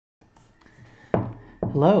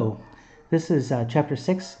Hello, this is chapter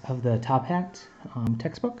 6 of the Top Hat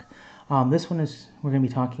textbook. This one is, we're going to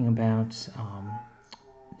be talking about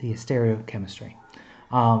the stereochemistry.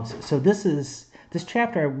 So this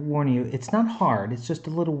chapter, I warn you, it's not hard, it's just a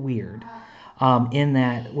little weird in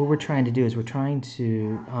that what we're trying to do is we're trying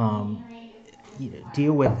to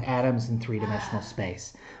deal with atoms in three-dimensional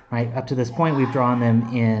space. Right? Up to this point, we've drawn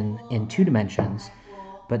them in 2 dimensions,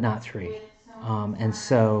 but not 3.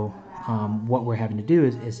 What we're having to do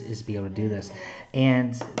is be able to do this.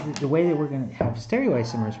 And the way that we're going to have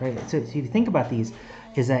stereoisomers, right? So if you think about these,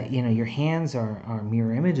 is that your hands are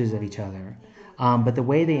mirror images of each other, but the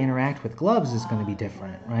way they interact with gloves is going to be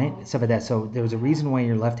different, right? So there's a reason why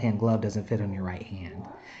your left-hand glove doesn't fit on your right hand,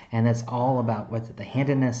 and that's all about what the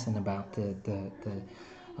handedness and about the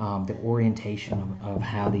orientation of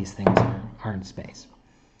how these things are in space.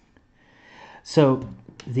 So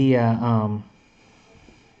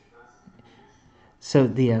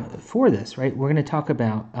for this, right, we're going to talk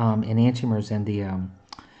about enantiomers and the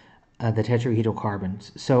tetrahedral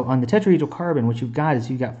carbons. So on the tetrahedral carbon, what you've got is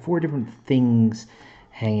 4 different things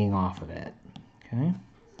hanging off of it. Okay.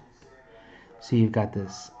 So you've got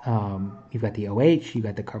this, you've got the OH, you've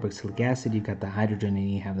got the carboxylic acid, you've got the hydrogen, and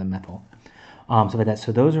you have the methyl.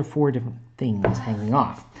 So those are 4 different things hanging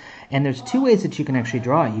off. And there's 2 ways that you can actually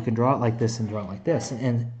draw it. You can draw it like this and draw it like this.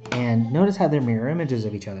 And notice how they're mirror images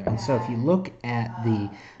of each other. And so if you look at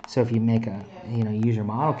if you make use your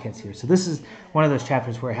model kits here. So this is one of those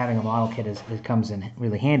chapters where having a model kit it comes in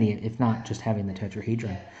really handy, if not just having the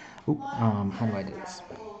tetrahedron. How do I do this?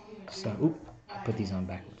 So, I put these on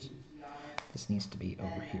backwards. This needs to be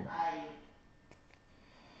over here.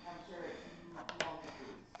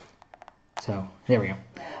 So there we go.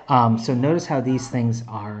 So notice how these things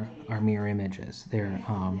are mirror images. They're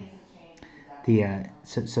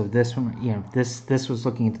so this one, this was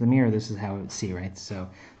looking into the mirror. This is how it would see, right? So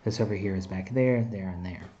this over here is back there, there, and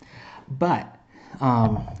there. But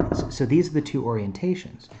so these are the 2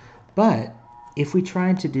 orientations. But if we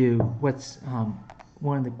tried to do what's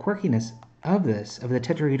one of the quirkiness of the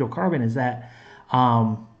tetrahedral carbon is that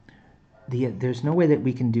there's no way that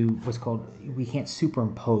we can do what's called, we can't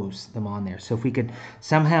superimpose them on there. So if we could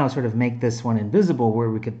somehow sort of make this one invisible,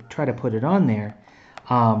 where we could try to put it on there,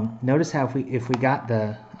 notice how if we got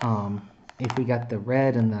the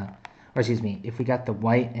red and if we got the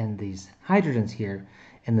white and these hydrogens here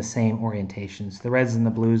in the same orientations, the reds and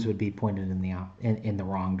the blues would be pointed in the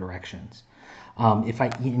wrong directions. And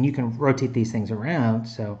you can rotate these things around.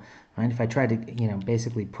 So, right, if I try to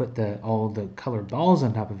basically put all the colored balls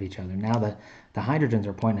on top of each other, now the hydrogens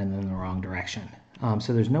are pointing in the wrong direction.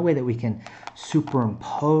 So there's no way that we can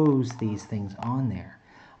superimpose these things on there.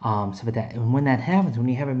 And when that happens, when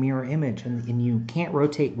you have a mirror image and you can't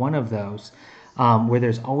rotate one of those, where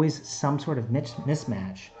there's always some sort of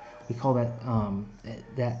mismatch, we call that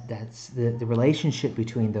that's the relationship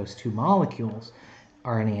between those 2 molecules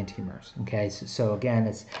are enantiomers. Okay, so again,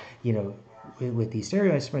 it's with these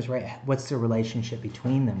stereoisomers, right? What's the relationship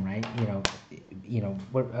between them, right?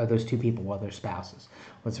 What are those 2 people? Well, they're spouses.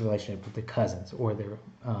 What's the relationship with the cousins or their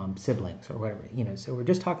siblings or whatever? So we're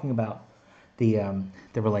just talking about the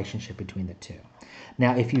relationship between the 2.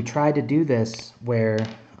 Now, if you try to do this where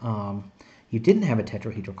you didn't have a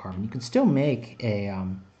tetrahedral carbon, you can still make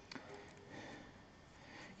a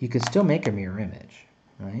mirror image,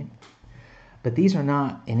 right? But these are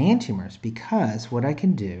not enantiomers, because what I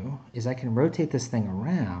can do is I can rotate this thing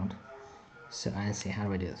around. So I see, how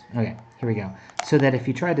do I do this? Okay, here we go. So that if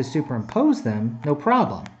you try to superimpose them, no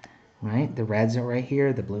problem, right? The reds are right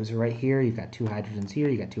here, the blues are right here. You've got 2 hydrogens here,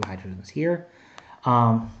 you've got 2 hydrogens here.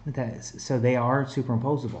 So they are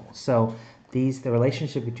superimposable. So the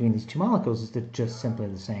relationship between these 2 molecules is just simply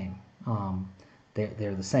the same.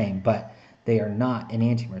 They're the same, but they are not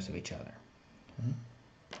enantiomers of each other. Okay.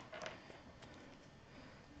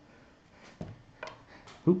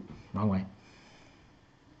 Oop, wrong way.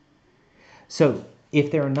 So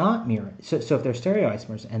if they're not so if they're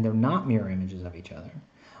stereoisomers and they're not mirror images of each other,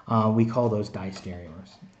 we call those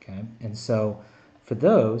diastereomers. Okay, and so for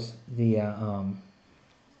those,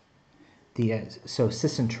 so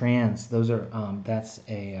cis and trans, those are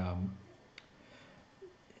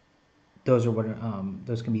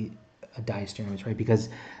those can be diastereomers, right? Because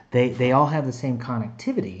they all have the same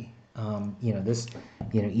connectivity.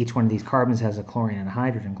 Each one of these carbons has a chlorine and a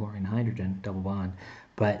hydrogen, double bond.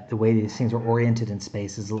 But the way these things are oriented in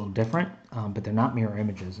space is a little different, but they're not mirror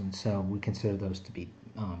images, and so we consider those to be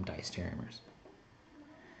diastereomers.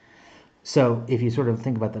 So if you sort of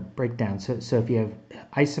think about the breakdown, so if you have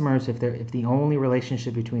isomers, if the only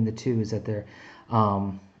relationship between the 2 is that they're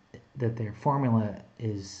their formula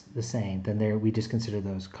is the same, then we just consider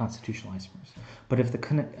those constitutional isomers. But if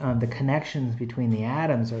the connections between the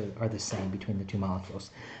atoms are the same between the two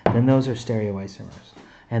molecules, then those are stereoisomers.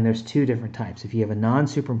 And there's two different types. If you have a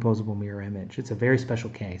non-superimposable mirror image, it's a very special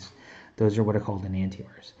case. Those are what are called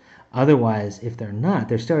enantiomers. Otherwise, if they're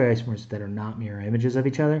stereoisomers that are not mirror images of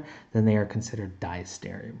each other, then they are considered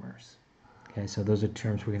diastereomers. Okay, so those are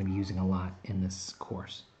terms we're going to be using a lot in this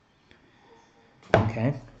course.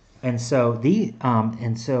 Okay, and so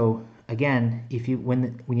again,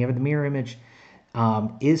 when you have the mirror image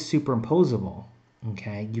is superimposable,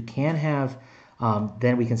 okay, you can have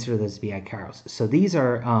then we consider those to be ichiros. So these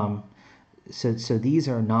are these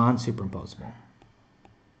are non-superimposable.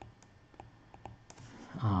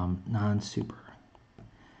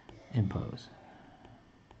 Non-superimpose.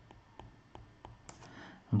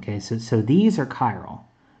 Okay, so these are chiral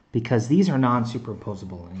because these are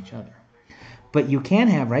non-superimposable in each other. But you can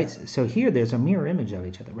have, right, so here there's a mirror image of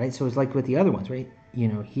each other, right? So it's like with the other ones, right? You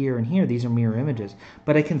know, here and here, these are mirror images.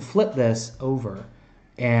 But I can flip this over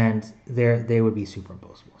and they would be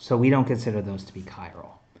superimposable. So we don't consider those to be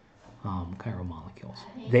chiral molecules.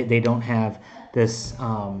 They don't have this,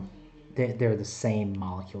 they're the same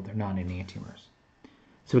molecule. They're not enantiomers.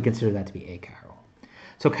 So we consider that to be achiral.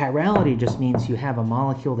 So chirality just means you have a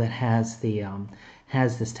molecule that has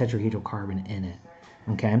has this tetrahedral carbon in it,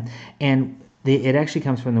 okay? And it actually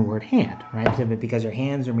comes from the word hand, right? Because your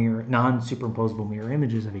hands are non-superimposable mirror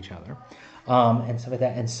images of each other, and stuff like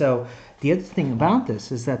that. And so the other thing about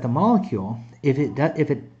this is that the molecule, if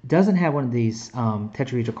it doesn't have one of these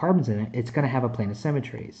tetrahedral carbons in it, it's going to have a plane of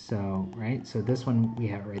symmetry. So right, so this one we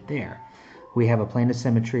have right there. We have a plane of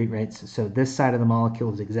symmetry, right? So this side of the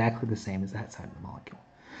molecule is exactly the same as that side of the molecule.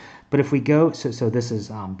 But if we go, so this is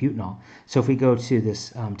butanol. So if we go to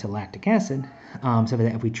this to lactic acid, so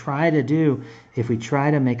if we try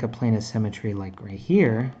to make a plane of symmetry like right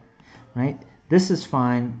here, right? This is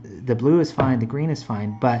fine. The blue is fine. The green is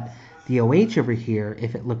fine. But the OH over here,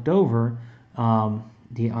 if it looked over, on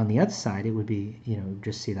the other side, it would be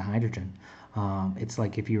just see the hydrogen. It's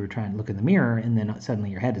like if you were trying to look in the mirror and then suddenly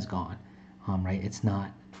your head is gone, right? It's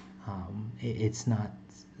not.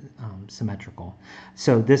 Symmetrical.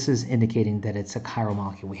 So this is indicating that it's a chiral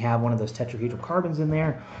molecule. We have one of those tetrahedral carbons in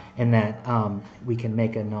there, and that we can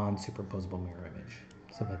make a non-superimposable mirror image,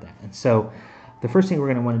 something like that. And so the first thing we're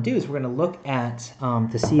going to want to do is we're going to look at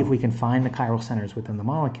to see if we can find the chiral centers within the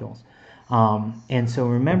molecules. And so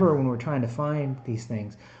remember, when we're trying to find these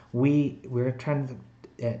things, we're trying to look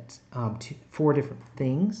at 4 different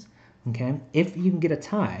things. Okay, if you can get a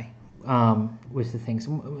tie with the things,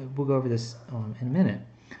 we'll go over this in a minute.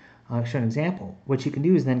 I'll show an example. What you can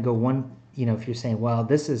do is then go one, if you're saying, well,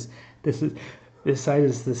 this side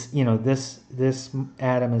is this, this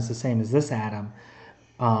atom is the same as this atom.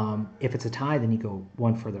 If it's a tie, then you go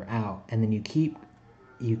one further out, and then you keep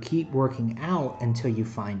working out until you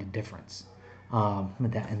find a difference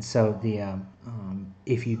with that. And so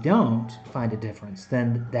if you don't find a difference,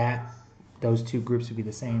 then those 2 groups would be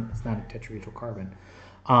the same. It's not a tetrahedral carbon.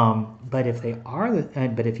 But if they are,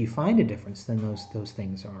 but if you find a difference, then those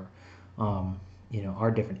things are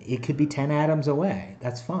different. It could be 10 atoms away.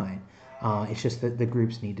 That's fine. It's just that the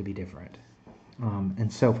groups need to be different.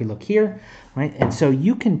 And so if we look here, right, and so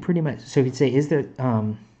you can pretty much, so if you'd say, is the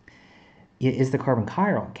carbon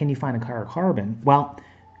chiral? Can you find a chiral carbon? Well,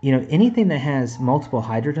 anything that has multiple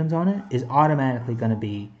hydrogens on it is automatically going to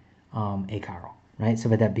be achiral, right?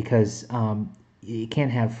 So because it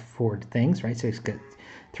can't have 4 things, right? So it's got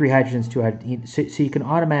 3 hydrogens, 2 hydrogens. So you can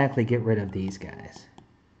automatically get rid of these guys,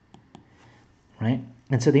 right?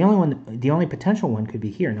 And so the only potential one could be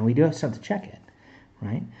here. Now we do have to check it,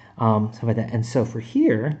 right? Stuff like that. And so for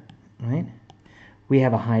here, right, we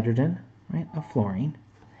have a hydrogen, right, a fluorine,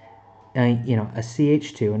 a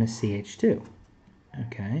CH2 and a CH2.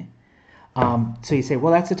 Okay. So you say,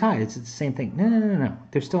 well, that's a tie. It's the same thing. No.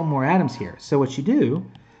 There's still more atoms here. So what you do,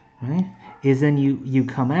 right, is then you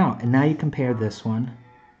come out, and now you compare this one,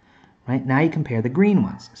 right? Now you compare the green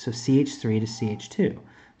ones. So CH3 to CH2.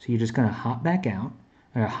 So you're just going to hop back out,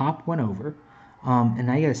 or hop one over, and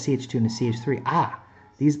now you got a CH2 and a CH3.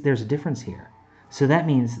 There's a difference here. So that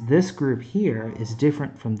means this group here is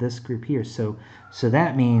different from this group here. So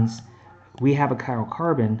that means we have a chiral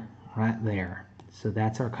carbon right there. So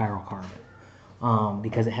that's our chiral carbon,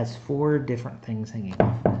 because it has 4 different things hanging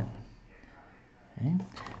off of it. Okay.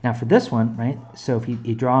 Now for this one, right, so if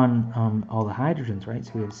you draw on all the hydrogens, right,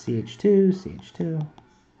 so we have CH2, CH2.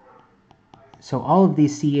 So all of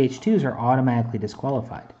these CH2s are automatically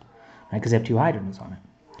disqualified, right, because they have 2 hydrogens on it.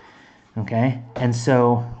 Okay, and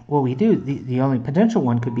so what we do, the only potential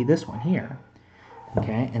one could be this one here.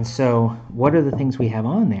 Okay, and so what are the things we have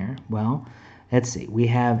on there? Well, let's see. We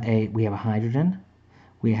have a hydrogen,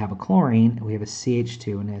 we have a chlorine, we have a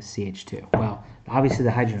CH2, and a CH2. Well, obviously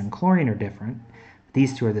the hydrogen and chlorine are different.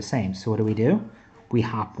 These two are the same. So what do? We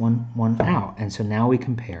hop one out, and so now we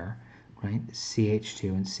compare, right? CH2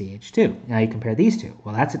 and CH2. Now you compare these two.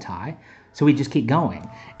 Well, that's a tie. So we just keep going.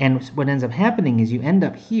 And what ends up happening is you end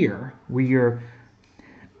up here where you're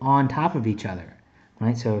on top of each other,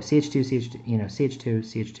 right? So CH2, CH2, CH2,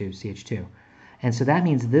 CH2, CH2. And so that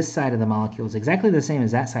means this side of the molecule is exactly the same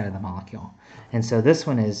as that side of the molecule. And so this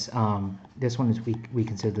one is we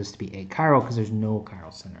consider this to be achiral because there's no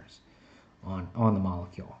chiral centers on the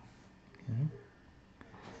molecule.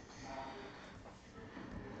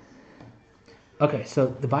 Okay, so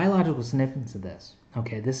the biological significance of this.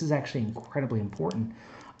 Okay, this is actually incredibly important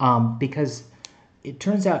because it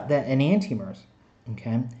turns out that enantiomers,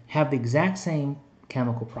 okay, have the exact same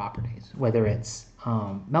chemical properties, whether it's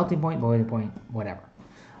melting point, boiling point, whatever.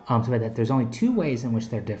 So that there's only two ways in which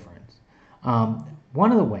they're different.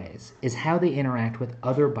 One of the ways is how they interact with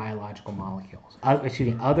other biological molecules,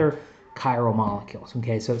 other chiral molecules.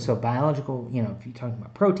 Okay, so biological, if you're talking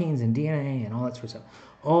about proteins and DNA and all that sort of stuff,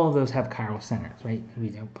 all of those have chiral centers, right?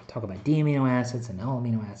 We talk about D amino acids and L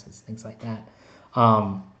amino acids, things like that.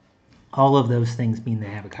 All of those things mean they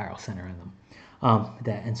have a chiral center in them.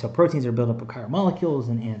 And so proteins are built up of chiral molecules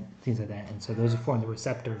and things like that, and so those form the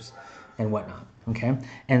receptors and whatnot. Okay,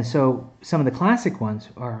 and so some of the classic ones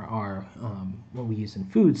are what we use in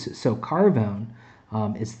foods. So carvone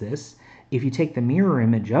is this. If you take the mirror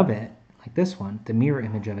image of it, like this one, the mirror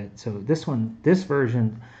image of it. So this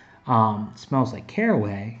version smells like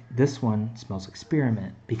caraway. This one smells like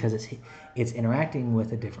spearmint because it's interacting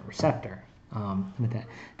with a different receptor. With that,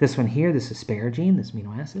 this one here, this asparagine, this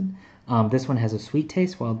amino acid. This one has a sweet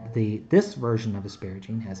taste, while this version of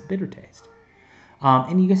asparagine has a bitter taste.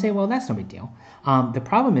 And you can say, well, that's no big deal. The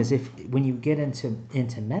problem is when you get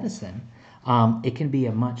into medicine, it can be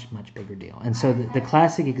a much bigger deal. And so the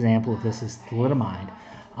classic example of this is thalidomide.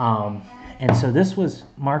 And so this was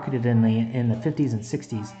marketed in the 50s and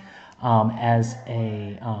 60s as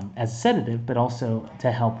a sedative, but also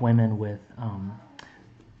to help women with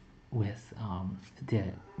the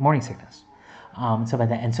morning sickness and stuff like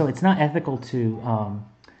that. And so it's not ethical to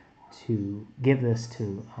give this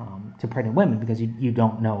to pregnant women because you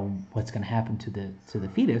don't know what's going to happen to the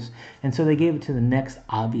fetus. And so they gave it to the next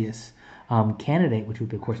obvious candidate, which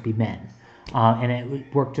would of course be men. And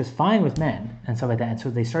it worked just fine with men and stuff like that. And so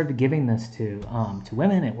they started giving this to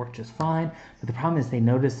women. It worked just fine. But the problem is they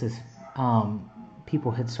noticed this.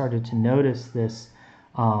 People had started to notice this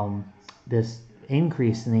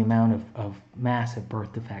increase in the amount of massive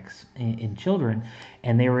birth defects in children,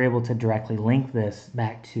 and they were able to directly link this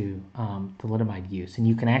back to thalidomide use. And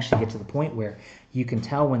you can actually get to the point where you can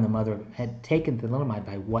tell when the mother had taken thalidomide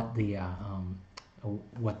by what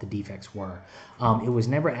the defects were. It was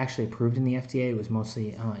never actually approved in the FDA. It was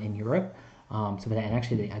mostly in Europe. And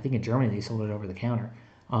actually, I think in Germany they sold it over the counter.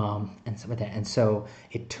 And stuff like that. And so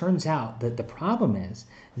it turns out that the problem is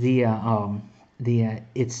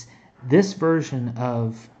it's this version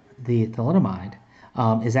of the thalidomide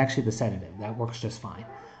is actually the sedative that works just fine.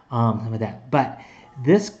 With that, but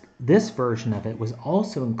this version of it was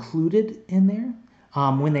also included in there.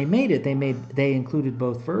 When they made it, they included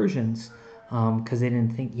both versions because they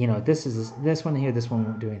didn't think this one here, this one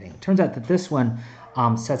won't do anything. It turns out that this one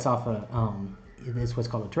sets off it's what's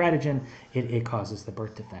called a teratogen. It causes the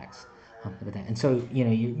birth defects. And so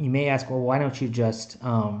you may ask, well, why don't you just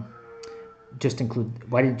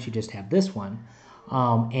include? Why didn't you just have this one?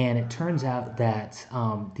 And it turns out that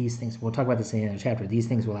these things, we'll talk about this in another chapter, these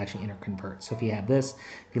things will actually interconvert. So if you have this,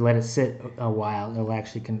 if you let it sit a while, it'll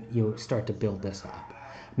actually you'll start to build this up.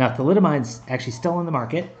 Now, thalidomide's actually still on the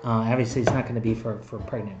market. Obviously, it's not going to be for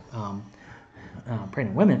pregnant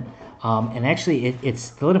women. And actually,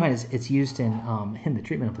 thalidomide it's used in the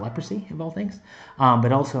treatment of leprosy, of all things,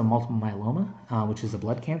 but also multiple myeloma, which is a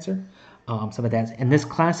blood cancer. Some of that, and this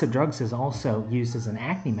class of drugs is also used as an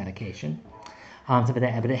acne medication. Some of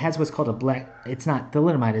that, but it has what's called a black. It's not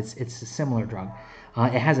thalidomide. It's a similar drug.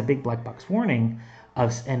 It has a big black box warning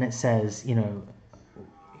and it says,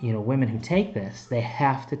 women who take this, they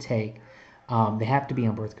have to take, they have to be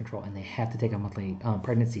on birth control, and they have to take a monthly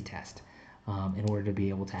pregnancy test in order to be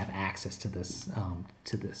able to have access to this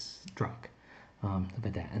drug.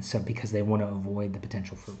 About that, and so because they want to avoid the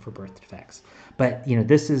potential for birth defects. But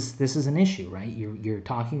this is an issue, right? You're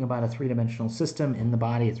talking about a three-dimensional system in the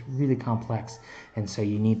body. It's really complex, and so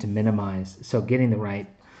you need to minimize. So getting the right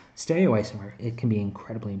stereoisomer, it can be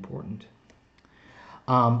incredibly important.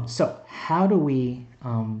 So how do we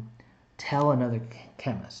tell another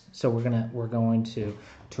chemist. So we're going to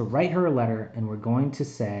write her a letter, and we're going to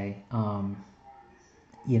say,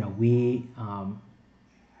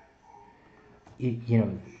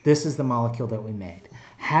 this is the molecule that we made.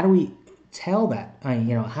 How do we tell that?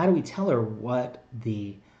 How do we tell her what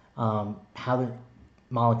the how the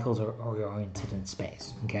molecules are oriented in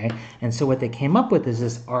space? Okay, and so what they came up with is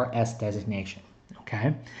this RS designation.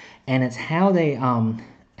 Okay, and it's how they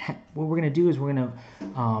what we're going to do is we're going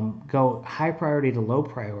to go high priority to low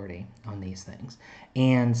priority on these things,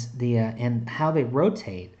 and and how they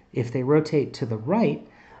rotate. If they rotate to the right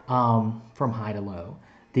from high to low,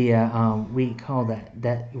 we call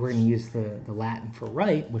that we're going to use the Latin for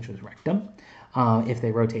right, which was rectum. If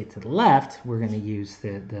they rotate to the left, we're going to use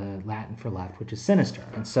the Latin for left, which is sinister.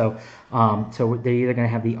 And so they're either going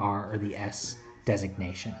to have the R or the S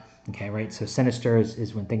designation. Okay, right? So sinister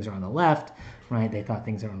is when things are on the left, right? They thought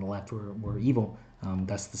things that are on the left were evil.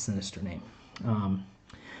 That's the sinister name.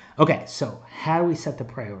 Okay, so how do we set the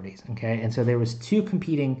priorities? Okay, and so there was two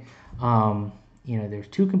competing, there's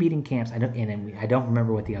two competing camps. I don't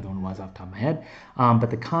remember what the other one was off the top of my head.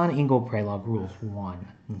 But the Kahn-Ingold-Prelog rules won.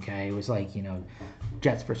 Okay, it was like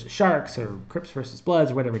Jets versus Sharks or Crips versus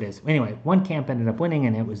Bloods or whatever it is. Anyway, one camp ended up winning,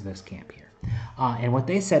 and it was this camp here. And what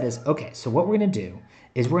they said is, okay, so what we're going to do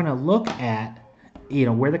is we're going to look at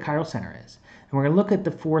where the chiral center is, and we're going to look at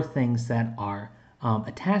the four things that are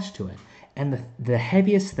attached to it, and the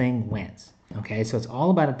heaviest thing wins. Okay, so it's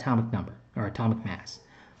all about atomic number or atomic mass.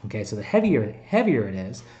 Okay, so the heavier it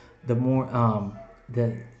is, the more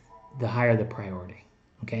the higher the priority.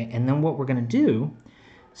 Okay, and then what we're going to do,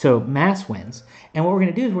 so mass wins, and what we're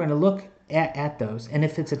going to do is we're going to look at those, and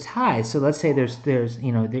if it's a tie, so let's say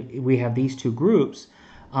we have these two groups.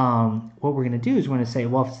 What we're going to do is we're going to say,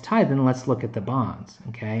 well, if it's tied, then let's look at the bonds.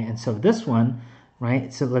 Okay, and so this one,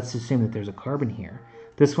 right? So let's assume that there's a carbon here.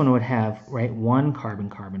 This one would have, right, one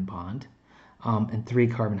carbon-carbon bond and 3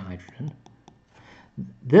 carbon-hydrogen.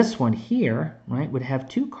 This one here, right, would have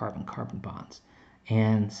 2 carbon-carbon bonds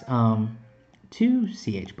and 2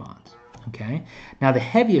 CH bonds. Okay. Now the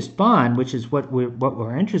heaviest bond, which is what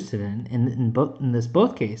we're interested in this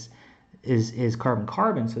both case, is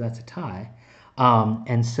carbon-carbon, so that's a tie.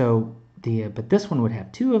 And so but this one would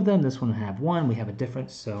have 2 of them. This one would have 1. We have a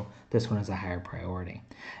difference, so this one has a higher priority.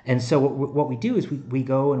 And so what we do is we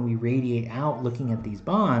go and we radiate out looking at these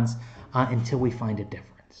bonds until we find a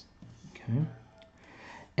difference. Okay.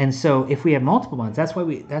 And so if we have multiple bonds, that's why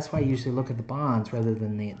I usually look at the bonds rather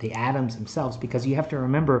than the atoms themselves, because you have to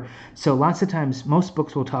remember, so lots of times most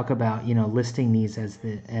books will talk about listing these as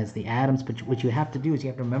the atoms, but what you have to do is you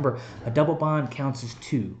have to remember a double bond counts as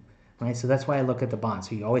 2. Right? So that's why I look at the bonds.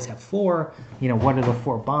 So you always have 4, what are the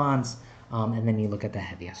 4 bonds, and then you look at the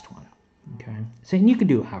heaviest one. Okay. So and you can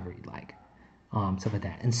do it however you like, stuff like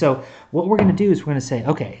that. And so what we're going to do is we're going to say,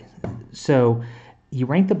 okay, so you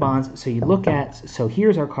rank the bonds. So you look at, so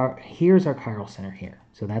here's our chiral center here.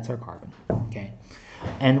 So that's our carbon. Okay.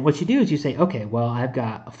 And what you do is you say, okay, well, I've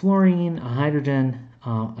got a fluorine, a hydrogen,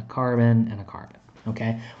 a carbon, and a carbon.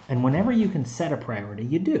 Okay. And whenever you can set a priority,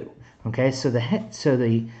 you do. Okay. So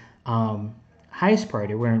the highest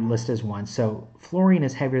priority we're going to list as 1. So fluorine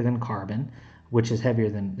is heavier than carbon, which is heavier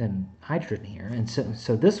than hydrogen here. And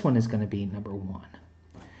so this one is going to be number 1.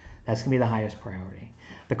 That's going to be the highest priority.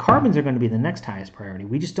 The carbons are going to be the next highest priority.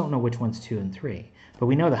 We just don't know which one's 2 and 3. But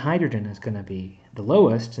we know the hydrogen is going to be the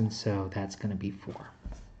lowest, and so that's going to be 4.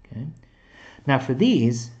 Okay. Now for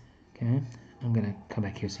these, okay, I'm going to come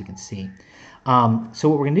back here so you can see. So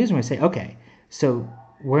what we're going to do is we're going to say, okay, so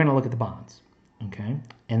we're going to look at the bonds. Okay,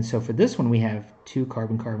 and so for this one we have 2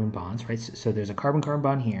 carbon-carbon bonds, right? So there's a carbon-carbon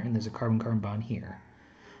bond here, and there's a carbon-carbon bond here,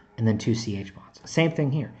 and then 2 CH bonds. Same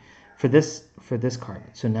thing here for this carbon.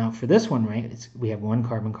 So now for this one, right, we have 1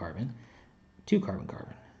 carbon-carbon, 2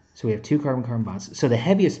 carbon-carbon. So we have 2 carbon-carbon bonds. So the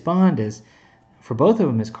heaviest bond is, for both of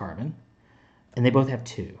them, is carbon, and they both have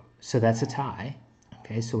 2. So that's a tie.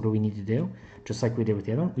 Okay, so what do we need to do? Just like we did with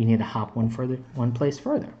the other one, we need to hop one place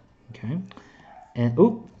further. Okay, and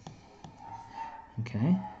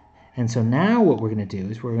okay, and so now what we're going to do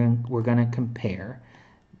is we're going to compare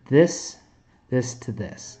this to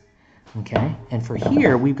this. Okay, and for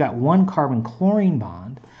here we've got 1 carbon-chlorine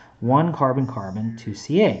bond, 1 carbon-carbon, 2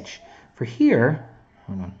 CH. For here,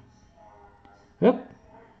 hold on. Oop.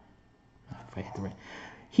 If I hit the right.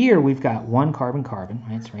 Here we've got 1 carbon-carbon,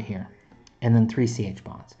 right? It's right here, and then 3 CH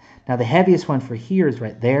bonds. Now the heaviest one for here is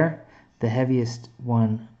right there. The heaviest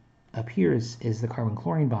one up here is the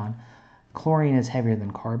carbon-chlorine bond. Chlorine is heavier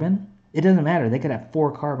than carbon. It doesn't matter. They could have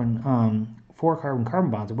 4 carbon-carbon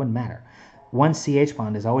bonds. It wouldn't matter. 1 CH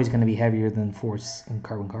bond is always going to be heavier than 4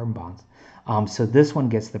 carbon-carbon bonds. So this one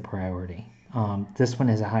gets the priority. This one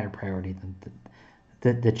has a higher priority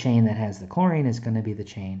than the chain that has the chlorine is going to be the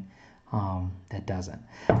chain that doesn't.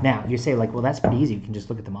 Now, you say, like, well, that's pretty easy. You can just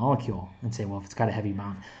look at the molecule and say, well, if it's got a heavy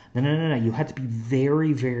bond. No. You have to be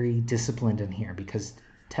very, very disciplined in here because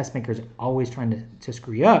test makers are always trying to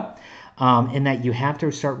screw you up, in that you have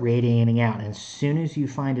to start radiating out. And as soon as you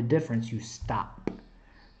find a difference, you stop.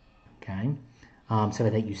 Okay? So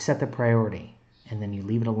that you set the priority, and then you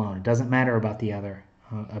leave it alone. It doesn't matter about the other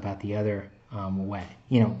way.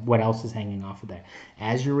 You know, what else is hanging off of there.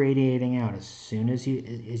 As you're radiating out, as soon as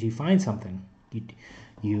you find something,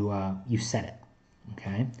 you set it.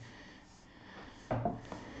 Okay?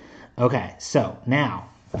 Okay, so now,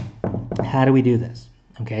 how do we do this?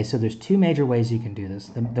 Okay, so there's two major ways you can do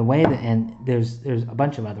this. The way that, and there's a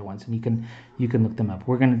bunch of other ones, and you can look them up.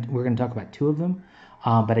 We're gonna talk about two of them,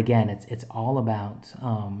 but again, it's all about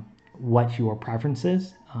what your preference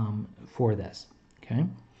is for this. Okay,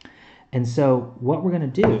 and so what we're gonna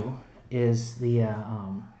do is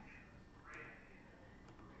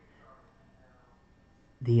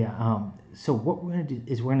so what we're going to do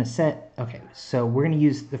is we're going to set, okay, so we're going to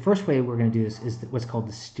use, the first way we're going to do this is what's called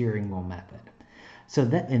the steering wheel method. So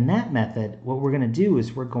that in that method, what we're going to do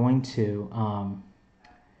is we're going to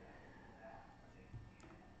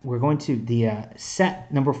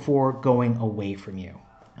set number 4 going away from you,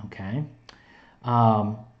 okay?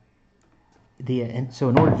 And so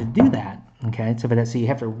in order to do that, okay, so you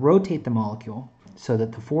have to rotate the molecule so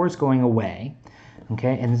that the 4 is going away,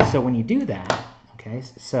 okay? And so when you do that, okay,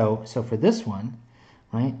 so for this one,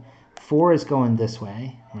 right, 4 is going this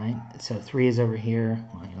way, right? So 3 is over here.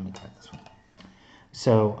 Well, let me try this one.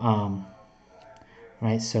 So,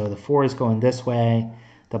 right, so the 4 is going this way.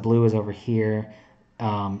 The blue is over here.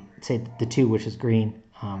 Say the 2, which is green,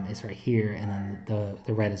 is right here, and then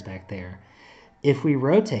the red is back there. If we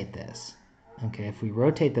rotate this, okay, if we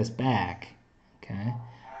rotate this back, okay,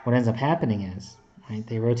 what ends up happening is, right,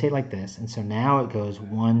 they rotate like this, and so now it goes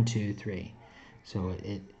 1, 2, 3. So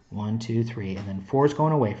it 1, 2, 3, and then 4 is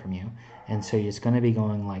going away from you, and so it's going to be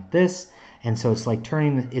going like this, and so it's like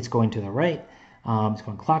turning. It's going to the right. It's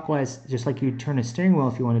going clockwise, just like you turn a steering wheel.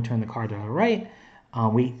 If you want to turn the car to the right,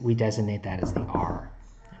 we designate that as the R.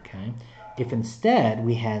 Okay. If instead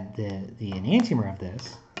we had the enantiomer of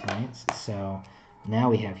this, right? So now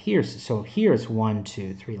we have here. So here it's 1,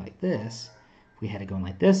 2, 3 like this. If we had it going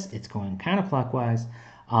like this, it's going counterclockwise,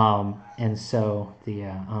 and so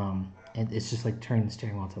and it's just like turning the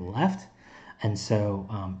steering wheel to the left, and so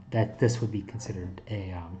that this would be considered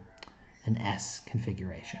an S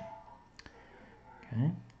configuration.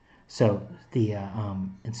 Okay, so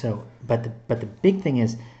but the big thing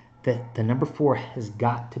is that the number 4 has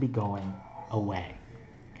got to be going away.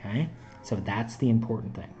 Okay, so that's the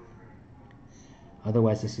important thing.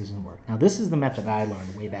 Otherwise, this doesn't work. Now, this is the method I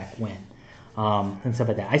learned way back when, and stuff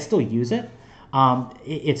like that. I still use it.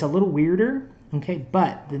 It's a little weirder. Okay,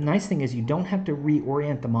 but the nice thing is you don't have to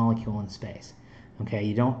reorient the molecule in space. Okay,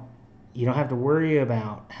 you don't have to worry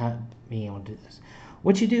about being able to do this.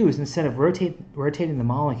 What you do is instead of rotating the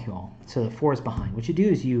molecule so the 4 is behind, what you do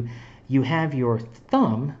is you have your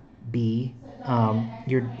thumb be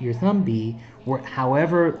your thumb be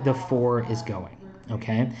however the 4 is going.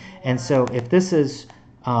 Okay, and so if this is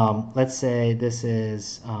let's say this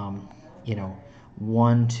is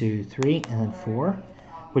 1, 2, 3, and then 4.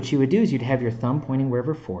 What you would do is you'd have your thumb pointing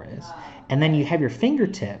wherever 4 is, and then you have your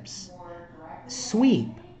fingertips sweep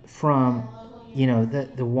from,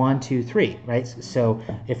 the 1, 2, 3, right? So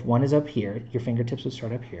if 1 is up here, your fingertips would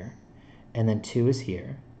start up here, and then 2 is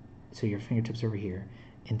here, so your fingertips over here,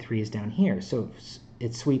 and 3 is down here. So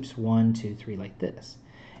it sweeps 1, 2, 3 like this,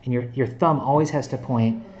 and your thumb always has to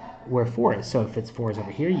point where 4 is. So if it's 4 is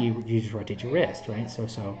over here, you just rotate your wrist, right?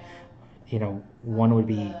 So 1 would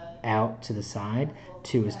be out to the side,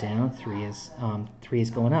 2 is down, 3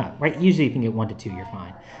 is going up, right? Usually you can get 1 to 2, you're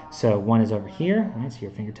fine. So 1 is over here, right? So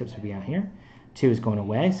your fingertips would be out here. 2 is going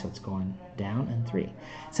away, so it's going down, and 3.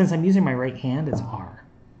 Since I'm using my right hand, it's R.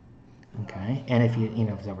 Okay, and if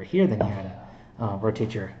if it's over here, then you had to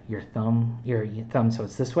rotate your thumb so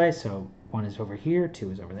it's this way. So 1 is over here,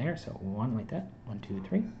 2 is over there. So 1 like that, 1, 2,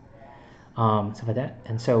 3. Stuff like that.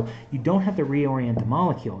 And so you don't have to reorient the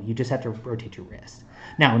molecule, you just have to rotate your wrist.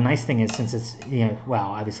 Now, the nice thing is, since it's,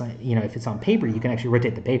 obviously, if it's on paper, you can actually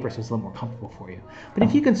rotate the paper so it's a little more comfortable for you. But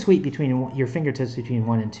if you can sweep between your fingertips between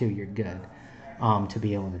 1 and 2, you're good to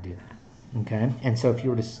be able to do that. Okay? And so if you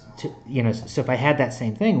were to so if I had that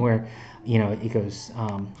same thing where, it goes,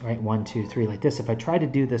 right, 1, 2, 3 like this, if I try to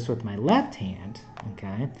do this with my left hand,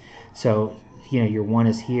 okay, so, your 1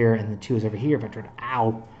 is here and the 2 is over here, if I try to,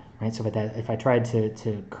 right? So if I tried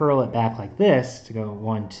to curl it back like this to go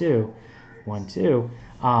 1, 2, 1, 2,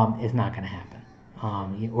 it's not going to happen,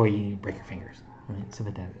 or you break your fingers. Right?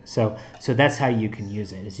 So that's how you can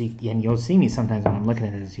use it. And you'll see me sometimes when I'm looking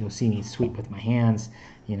at this. You'll see me sweep with my hands,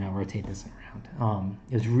 rotate this around.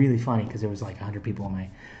 It was really funny because there was like 100 people in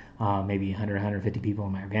my, maybe 100, 150 people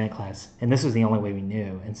in my organic class, and this was the only way we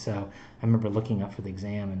knew. And so I remember looking up for the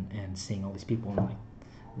exam and seeing all these people in like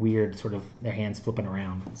weird sort of their hands flipping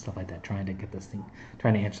around and stuff like that, trying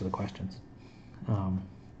to answer the questions.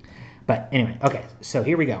 But anyway, okay, so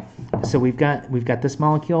here we go. So we've got this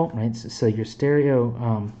molecule, right? So your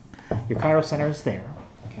your chiral center is there.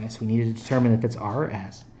 Okay, so we need to determine if it's R or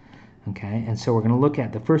S. Okay, and so we're going to look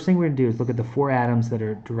at, the first thing we're going to do is look at the 4 atoms that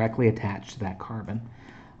are directly attached to that carbon.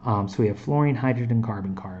 So we have fluorine, hydrogen,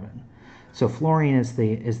 carbon, carbon. So fluorine is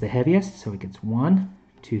the heaviest, so it gets 1,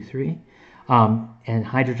 2, 3. And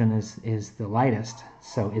hydrogen is the lightest,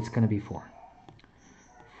 so it's going to be 4.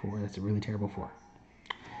 4, that's a really terrible 4.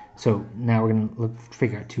 So now we're going to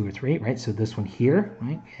figure out 2 or 3, right? So this one here,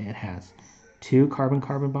 right, it has 2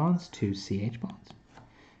 carbon-carbon bonds, 2 CH bonds.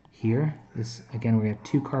 Here, again, we have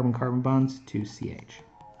 2 carbon-carbon bonds, 2 CH.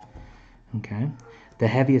 Okay? The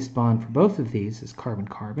heaviest bond for both of these is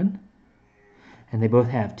carbon-carbon, and they both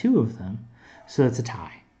have 2 of them, so it's a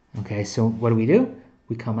tie. Okay, so what do?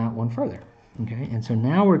 We come out one further. Okay, and so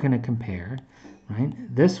now we're going to compare, right,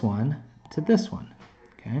 this one to this one.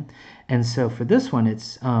 Okay, and so for this one,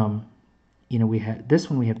 it's we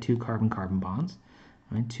have 2 carbon-carbon bonds,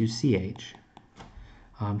 right, 2 CH.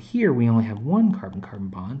 Here we only have 1 carbon-carbon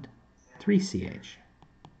bond, 3 CH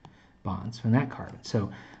bonds from that carbon.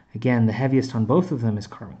 So again, the heaviest on both of them is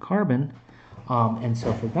carbon-carbon, and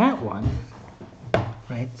so for that one,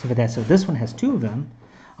 right, so this one has 2 of them,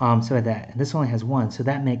 and this only has 1, so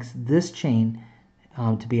that makes this chain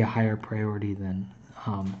to be a higher priority than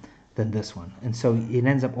this one. And so it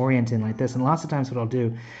ends up orienting like this. And lots of times what I'll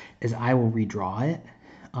do is I will redraw it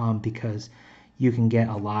because you can get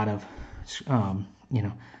a lot of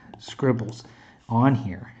scribbles on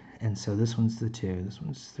here. And so this one's the 2, this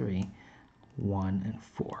one's 3, 1, and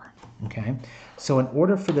 4. Okay. So in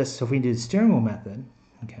order for this, so if we do the Stereoisomer method,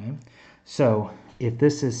 okay. So if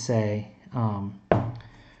this is if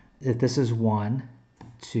this is 1,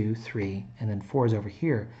 2, 3, and then 4 is over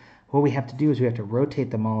here, what we have to do is we have to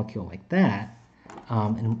rotate the molecule like that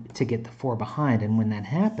and to get the 4 behind. And when that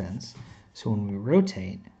happens, so when we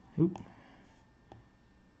rotate,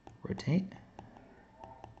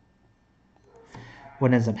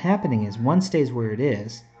 what ends up happening is 1 stays where it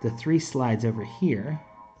is, the 3 slides over here,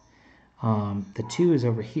 the 2 is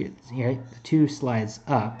over here, right? The 2 slides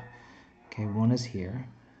up, okay, 1 is here,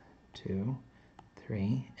 2,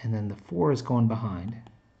 3, and then the 4 is going behind.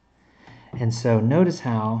 And so notice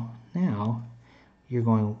how now you're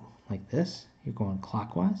going like this, you're going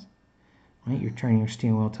clockwise, right? You're turning your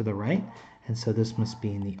steering wheel to the right, and so this must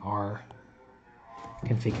be in the R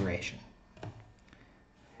configuration.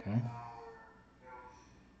 Okay?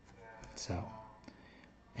 So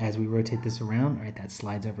as we rotate this around, right, that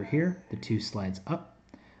slides over here, the 2 slides up,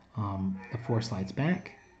 the 4 slides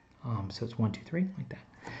back, so it's 1, 2, 3, like that.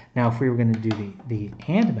 Now if we were going to do the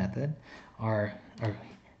hand method, our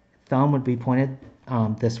thumb would be pointed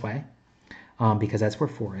this way because that's where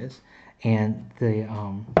 4 is, and the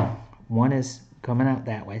 1 is coming out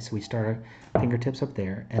that way, so we start our fingertips up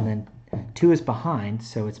there, and then 2 is behind,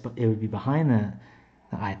 so it would be behind the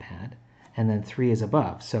iPad, and then 3 is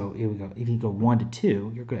above, so it would go, if you go 1 to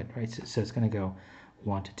 2, you're good, right? So it's going to go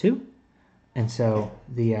 1 to 2, and so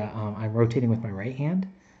I'm rotating with my right hand,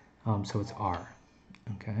 so it's R.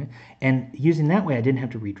 Okay, and using that way, I didn't have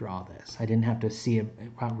to redraw this. I didn't have to see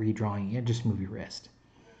about redrawing it. Just move your wrist.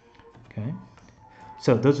 Okay,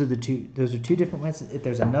 so those are two different ways. If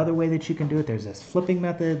there's another way that you can do it, there's this flipping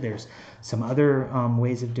method. There's some other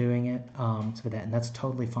ways of doing it. And that's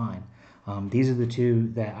totally fine. These are the 2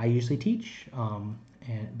 that I usually teach.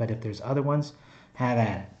 But if there's other ones, have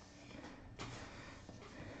at it.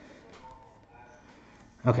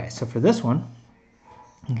 Okay, so for this one.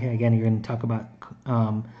 Okay, again, you're going to talk about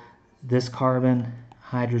this carbon,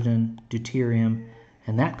 hydrogen, deuterium,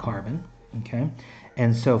 and that carbon. Okay,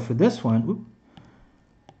 and so for this one,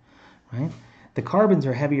 right, the carbons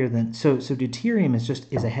are heavier than, so deuterium is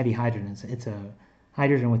a heavy hydrogen. It's a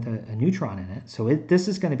hydrogen with a neutron in it. So this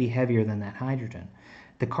is going to be heavier than that hydrogen.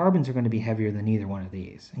 The carbons are going to be heavier than either one of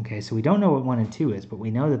these. Okay, so we don't know what 1 and 2 is, but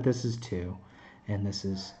we know that this is 2, and this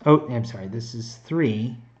is, this is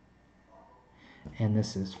 3. And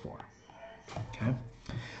this is 4. Okay,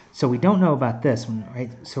 so we don't know about this one,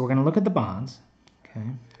 right? So we're going to look at the bonds. Okay,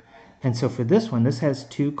 and so for this one, this has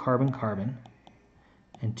 2 carbon-carbon,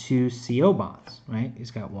 and 2 CO bonds, right?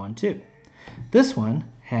 It's got 1, 2. This one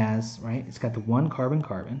has, right, it's got the 1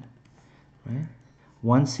 carbon-carbon, right?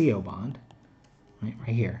 1 CO bond, right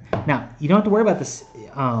here. Now, you don't have to worry about this,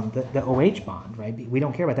 the OH bond, right? We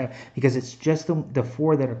don't care about that because it's just the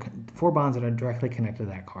 4 bonds that are directly connected to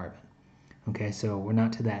that carbon. Okay, so we're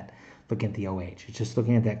not to that looking at the OH. It's just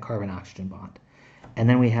looking at that carbon-oxygen bond. And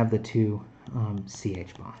then we have the 2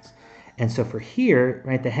 CH bonds. And so for here,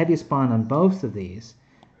 right, the heaviest bond on both of these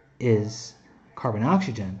is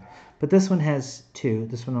carbon-oxygen, but this one has 2,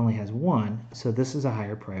 this one only has 1, so this is a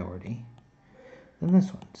higher priority than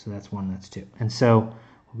this one. So that's 1, that's 2. And so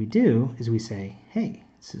what we do is we say, hey,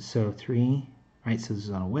 so 3, right, so this is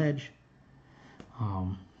on a wedge,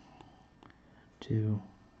 2,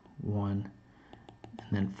 1,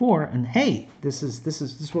 and then 4, and hey, this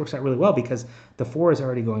works out really well because the 4 is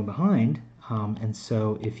already going behind, and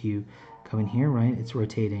so if you come in here, right, it's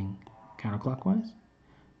rotating counterclockwise,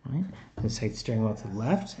 right? This side's steering wheel to the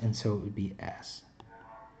left, and so it would be S.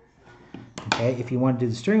 Okay, if you want to do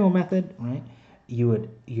the steering wheel method, right,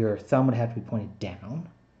 your thumb would have to be pointed down,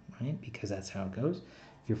 right, because that's how it goes.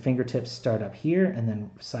 Your fingertips start up here and then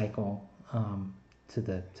cycle to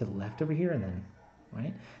the left over here, and then,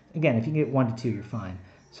 right. Again, if you can get 1 to 2, you're fine.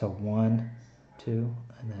 So 1, 2,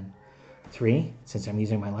 and then 3. Since I'm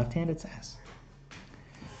using my left hand, it's S.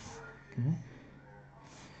 Okay.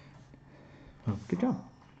 Oh, good job.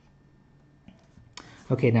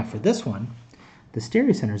 Okay, now for this one, the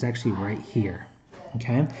stereocenter is actually right here.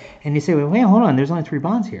 Okay, and you say, well, wait, hold on, there's only 3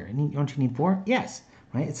 bonds here. Don't you need 4? Yes,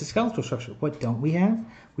 right? It's a skeletal structure. What don't we have?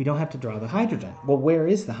 We don't have to draw the hydrogen. Well, where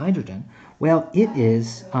is the hydrogen? Well, it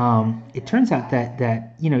is, it turns out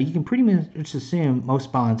that you know, you can pretty much assume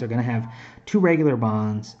most bonds are going to have 2 regular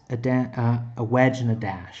bonds, a wedge, and a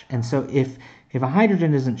dash. And so if a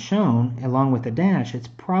hydrogen isn't shown along with a dash, it's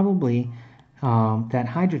probably that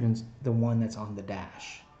hydrogen's the one that's on the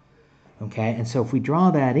dash. Okay, and so if we draw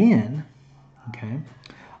that in, okay,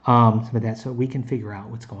 so we can figure out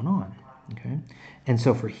what's going on. Okay, and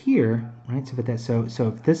so for here, right, so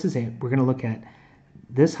if this is we're going to look at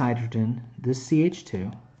this hydrogen, this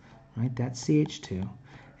CH2, right, that's CH2,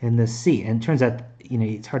 and this C, and it turns out, you know,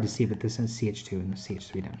 it's hard to see, but this is CH2 and the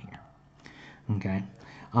CH3 down here. Okay,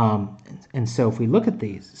 and so if we look at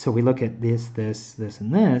these, so we look at this,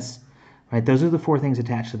 and this, right, those are the 4 things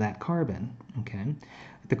attached to that carbon. Okay,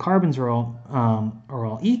 the carbons are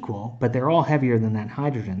all equal, but they're all heavier than that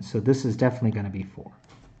hydrogen, so this is definitely going to be 4.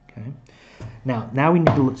 Okay, now we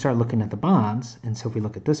need to start looking at the bonds, and so if we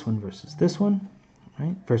look at this one versus this one,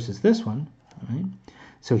 right, versus this one, right,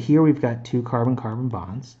 so here we've got 2 carbon-carbon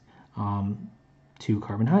bonds, 2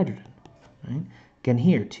 carbon-hydrogen, right, again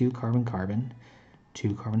here 2 carbon-carbon,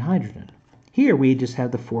 2 carbon-hydrogen. Here we just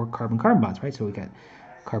have the 4 carbon-carbon bonds, right, so we got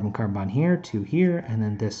carbon-carbon bond here, 2 here, and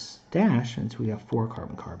then this dash, and so we have 4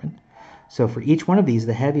 carbon-carbon. So for each one of these,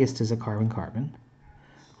 the heaviest is a carbon-carbon,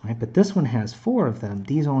 right? But this one has 4 of them.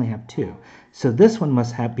 These only have 2. So this one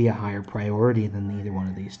must be a higher priority than either one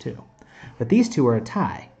of these 2. But these 2 are a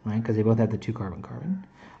tie, right? Because they both have the 2 carbon-carbon.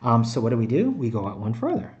 So what do? We go out one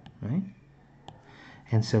further, right?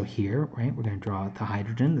 And so here, right, we're going to draw the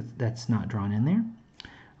hydrogen that's not drawn in there.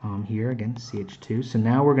 Here again, CH2. So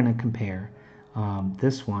now we're going to compare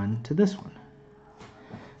this one to this one.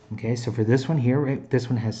 Okay, so for this one here, right, this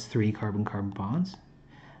one has 3 carbon-carbon bonds,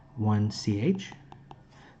 1 CH.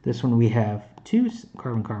 This one we have 2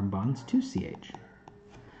 carbon-carbon bonds, 2 CH.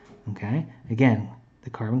 Okay, again, the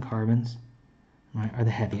carbon-carbons, right, are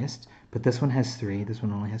the heaviest, but this one has 3, this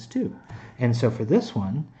one only has 2. And so for this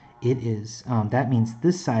one, it is, that means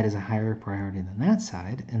this side is a higher priority than that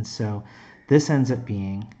side, and so this ends up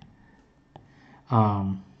being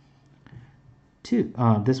 2.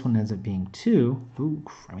 This one ends up being 2. Ooh,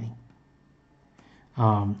 crummy.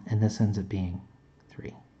 And this ends up being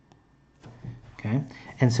 3. Okay,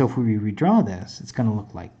 and so if we redraw this, it's going to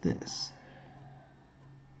look like this.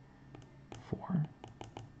 4,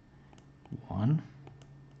 1,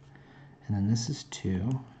 and then this is 2,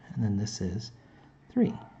 and then this is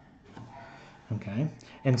 3. Okay,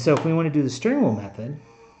 and so if we want to do the steering wheel method,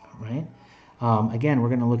 right, again, we're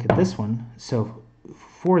going to look at this one. So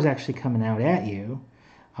 4 is actually coming out at you.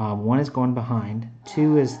 1 is going behind.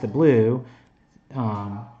 2 is the blue.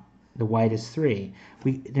 The white is 3.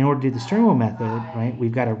 In order to do the steering wheel method, right,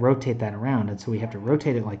 we've got to rotate that around, and so we have to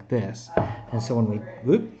rotate it like this. And so when we,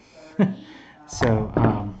 whoop, so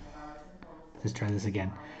let's try this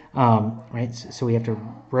again. Right, so we have to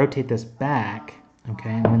rotate this back,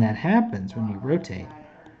 okay, and when that happens, when you rotate,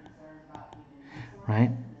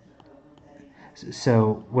 right,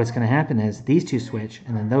 so what's going to happen is these 2 switch,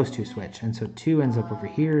 and then those 2 switch, and so 2 ends up over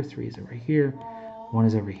here, 3 is over here, 1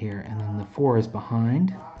 is over here, and then the 4 is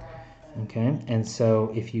behind. Okay, and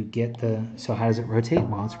so if you get so how does it rotate?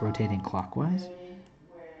 Well, it's rotating clockwise,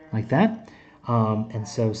 like that. And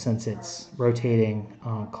so since it's rotating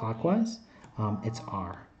clockwise, it's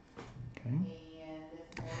R. Okay.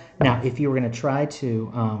 Now, if you were going to try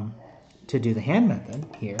to do the hand method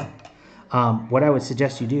here, what I would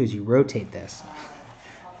suggest you do is you rotate this.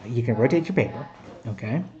 You can rotate your paper,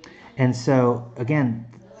 okay? And so, again,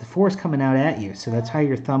 the 4 is coming out at you, so that's how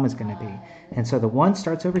your thumb is going to be. And so the 1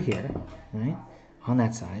 starts over here, right, on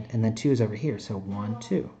that side, and then 2 is over here, so 1,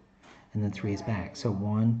 2. And then 3 is back, so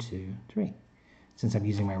 1, 2, 3. Since I'm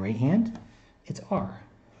using my right hand, it's R.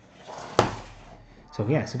 So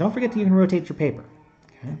yeah, so don't forget to even rotate your paper,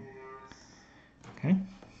 okay? Okay,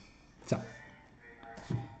 so,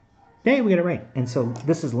 hey, we got it right. And so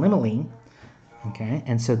this is limonene, okay?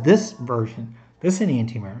 And so this version, this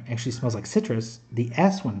enantiomer actually smells like citrus. The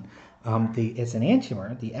S one, it's an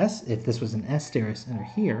enantiomer. The S, if this was an S stereoisomer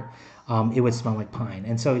here, it would smell like pine.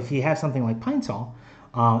 And so if you have something like pine sol,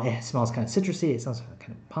 it smells kind of citrusy. It smells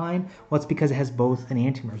kind of pine. Well, it's because it has both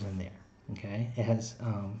enantiomers in there. Okay, it has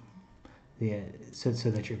so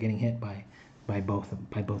that you're getting hit by both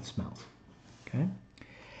smells. Okay.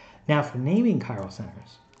 Now for naming chiral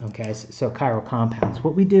centers, okay, so chiral compounds,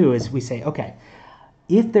 what we do is we say, okay,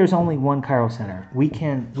 if there's only one chiral center, we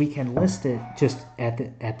can list it just at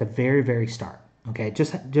the very, very start. Okay,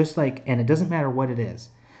 just like, and it doesn't matter what it is.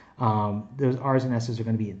 Those R's and S's are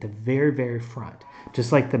going to be at the very, very front.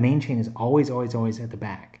 Just like the main chain is always, always, always at the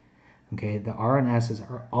back. Okay, the R and S's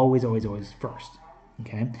are always, always, always first.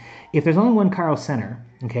 Okay, if there's only one chiral center,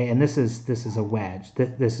 okay, and this is a wedge.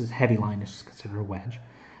 This is heavy line. This is considered a wedge.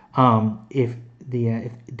 If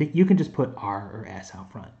you can just put R or S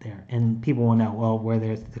out front there, and people will know, well, where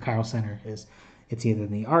there's the chiral center is, it's either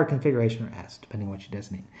in the R configuration or S, depending on what you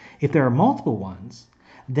designate. If there are multiple ones,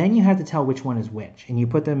 then you have to tell which one is which, and you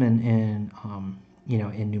put them in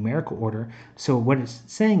numerical order. So what it's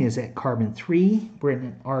saying is at carbon 3, we're in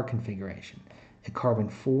an R configuration. At carbon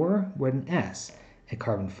 4, we're in an S. At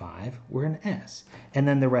carbon 5, we're in S. And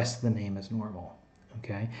then the rest of the name is normal.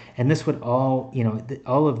 Okay, and this would all,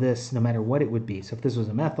 all of this, no matter what it would be. So if this was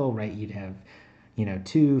a methyl, right, you'd have,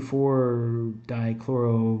 2, 4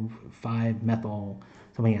 dichloro, 5 methyl,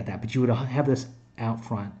 something like that. But you would have this out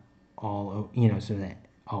front, all, so that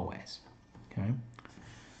always. Okay,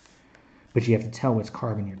 but you have to tell which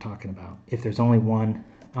carbon you're talking about. If there's only one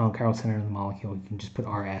chiral center in the molecule, you can just put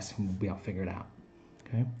RS and we'll be able to figure it out.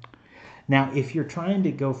 Okay, now if you're trying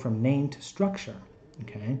to go from name to structure,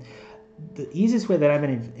 okay, the easiest way that I've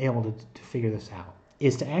been able to figure this out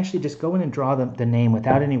is to actually just go in and draw the name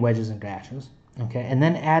without any wedges and dashes, okay, and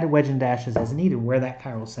then add wedge and dashes as needed where that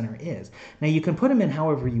chiral center is. Now you can put them in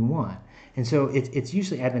however you want, and so it's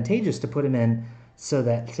usually advantageous to put them in so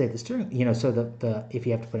that, say, the steering, so the if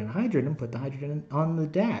you have to put in a hydrogen, put the hydrogen on the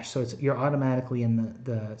dash, so you're automatically in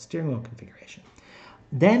the steering wheel configuration.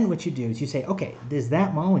 Then what you do is you say, okay, is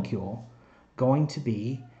that molecule going to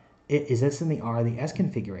be, is this in the R, the S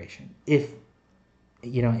configuration? If,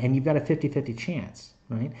 and you've got a 50-50 chance,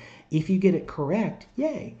 right? If you get it correct,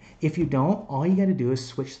 yay. If you don't, all you got to do is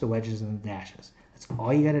switch the wedges and the dashes. That's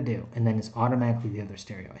all you got to do, and then it's automatically the other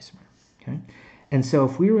stereoisomer, okay? And so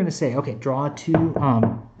if we were going to say, okay, draw 2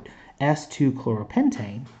 S2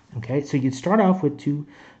 chloropentane, okay, so you'd start off with 2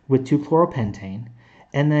 chloropentane,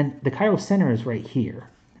 and then the chiral center is right here.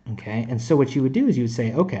 Okay, and so what you would do is you would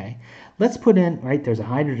say, okay, let's put in, right, there's a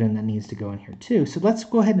hydrogen that needs to go in here too. So let's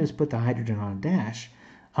go ahead and just put the hydrogen on a dash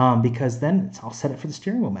because then I'll set it for the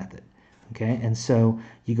steering wheel method. Okay, and so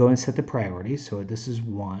you go and set the priorities. So this is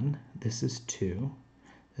 1, this is 2,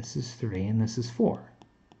 this is 3, and this is 4.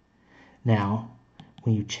 Now,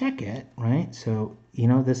 when you check it, right, so,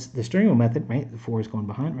 the steering wheel method, right, the 4 is going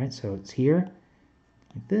behind, right, so it's here,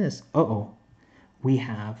 like this. We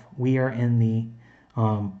are in the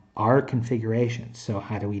R configuration. So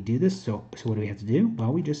how do we do this? So what do we have to do?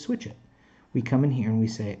 Well, we just switch it. We come in here and we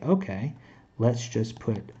say, okay, let's just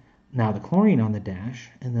put now the chlorine on the dash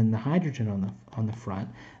and then the hydrogen on the front,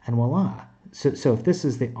 and voila. So if this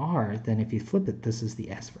is the R, then if you flip it, this is the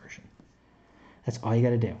S version. That's all you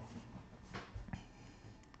got to do.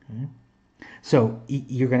 Okay. So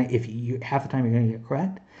you're gonna, half the time you're gonna get it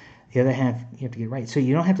correct. The other half, you have to get it right. So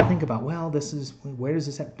you don't have to think about, well, where does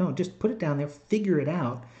this have? No, just put it down there, figure it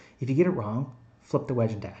out. If you get it wrong, flip the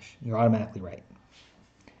wedge and dash. You're automatically right,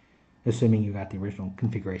 assuming you got the original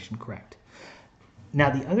configuration correct.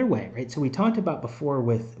 Now the other way, right? So we talked about before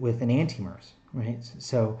with enantiomers, right?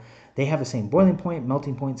 So they have the same boiling point,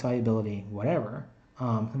 melting point, solubility, whatever,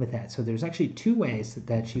 with that. So there's actually 2 ways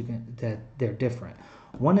that they're different.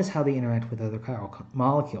 One is how they interact with other chiral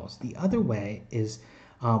molecules. The other way is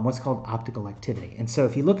what's called optical activity. And so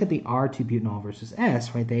if you look at the R2-butanol versus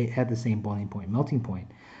S, right, they had the same boiling point, melting point.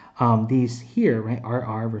 These here, right,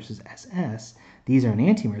 RR versus SS, these are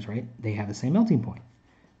enantiomers, right? They have the same melting point.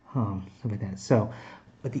 Like that. So,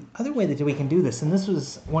 but the other way that we can do this, and this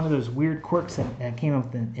was one of those weird quirks that came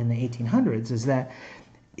up in the 1800s, is that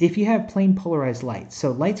if you have plain polarized light,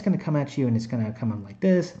 so light's going to come at you and it's going to come in like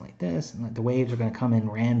this, and the waves are going to come in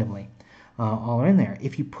randomly, all in there.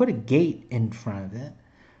 If you put a gate in front of it,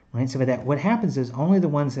 right, so that what happens is only the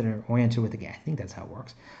ones that are oriented with the gate, I think that's how it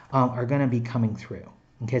works, are going to be coming through.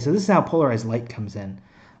 Okay, so this is how polarized light comes in.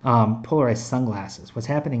 Polarized sunglasses. What's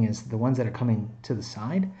happening is the ones that are coming to the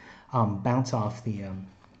side bounce off the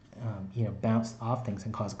bounce off things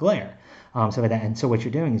and cause glare. So that, and so what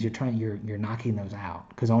you're doing is you're knocking those out,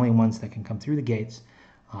 because only ones that can come through the gates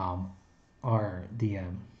are the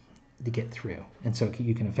get through, and so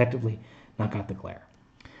you can effectively knock out the glare.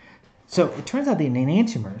 So it turns out the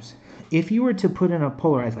enantiomers, if you were to put in a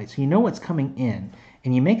polarized light, so you know what's coming in,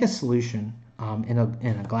 and you make a solution in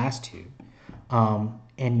a glass tube,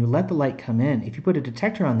 and you let the light come in. If you put a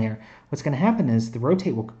detector on there, what's going to happen is the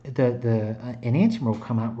enantiomer will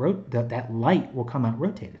come out, that light will come out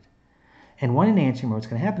rotated. And one enantiomer, what's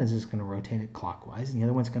going to happen is it's going to rotate it clockwise, and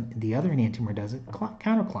the other enantiomer does it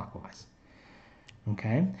counterclockwise.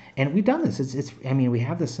 Okay, and we've done this. I mean, we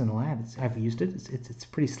have this in the lab. I've used it. It's a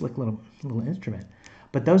pretty slick little instrument.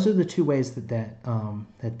 But those are the two ways that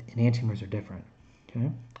enantiomers are different.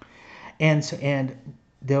 Okay,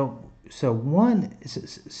 so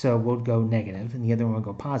we'll go negative, and the other one will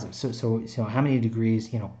go positive. So how many degrees,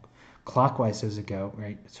 clockwise does it go,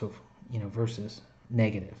 right? So versus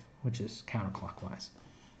negative, which is counterclockwise.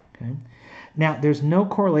 Okay. Now there's no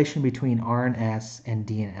correlation between R and S and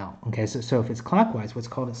D and L. Okay, so if it's clockwise, it's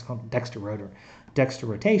called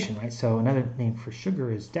dextrotation, right? So another name for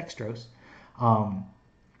sugar is dextrose.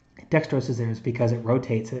 Dextrose is there is because it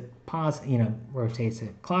rotates it rotates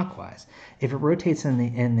it clockwise. If it rotates in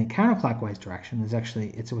the counterclockwise direction,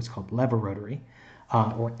 it's what's called levorotary,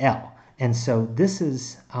 or L. And so this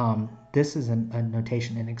is a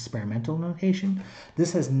notation, an experimental notation.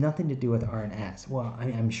 This has nothing to do with R and S. Well,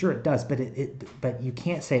 I'm sure it does, but you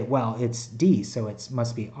can't say, well, it's D, so it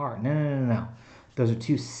must be R. No. Those are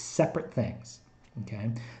two separate things.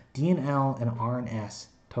 Okay, D and L and R and S,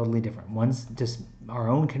 totally different. One's just our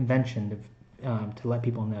own convention to let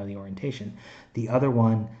people know the orientation. The other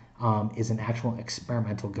one is an actual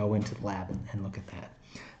experimental, go into the lab and look at that.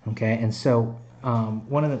 Okay, and so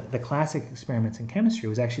one of the classic experiments in chemistry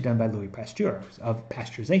was actually done by Louis Pasteur of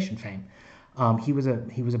pasteurization fame. He was a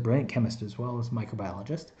brilliant chemist as well as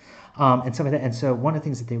microbiologist, and some of that. And so one of the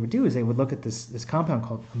things that they would do is they would look at this compound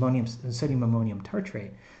called sodium ammonium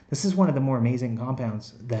tartrate. This is one of the more amazing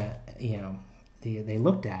compounds that they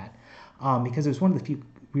looked at, because it was one of the few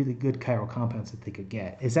really good chiral compounds that they could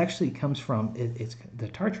get. It actually comes from it's the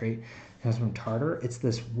tartrate. It comes from tartar. It's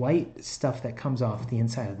this white stuff that comes off the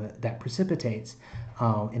inside of that precipitates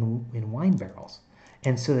in wine barrels.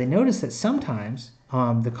 And so they noticed that sometimes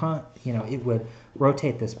it would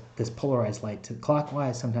rotate this polarized light to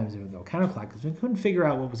clockwise. Sometimes it would go counterclockwise. We couldn't figure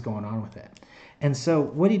out what was going on with it. And so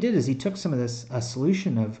what he did is he took some of this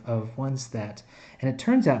solution of ones that, and it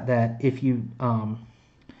turns out that if you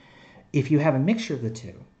have a mixture of the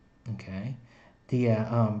two, okay,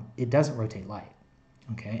 it doesn't rotate light.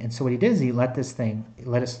 Okay, and so what he did is he let a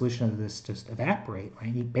solution of this just evaporate,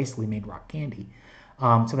 right? He basically made rock candy.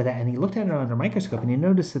 And he looked at it under a microscope, and he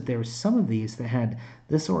noticed that there were some of these that had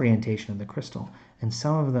this orientation of the crystal, and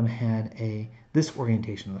some of them had this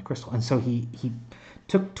orientation of the crystal. And so he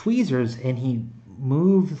took tweezers and he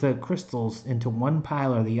moved the crystals into one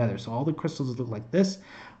pile or the other. So all the crystals that look like this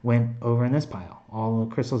went over in this pile. All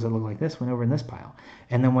the crystals that look like this went over in this pile.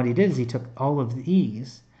 And then what he did is he took all of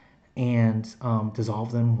these and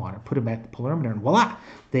dissolved them in water, put it back in the polarimeter, and voila,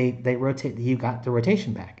 they rotate. You got the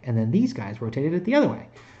rotation back, and then these guys rotated it the other way.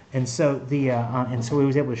 And so what he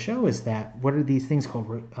was able to show is that what are these things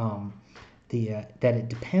called? That it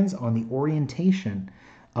depends on the orientation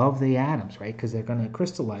of the atoms, right? Because they're going to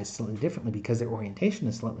crystallize slightly differently because their orientation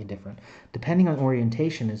is slightly different. Depending on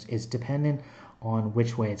orientation is dependent on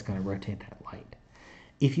which way it's going to rotate that light.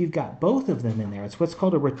 If you've got both of them in there, it's what's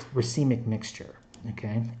called a racemic mixture.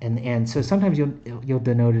 Okay, and so sometimes you'll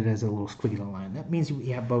denote it as a little squiggly line. That means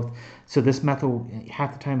you have both. So this method,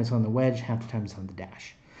 half the time it's on the wedge, half the time it's on the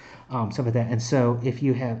dash, something like that. And so if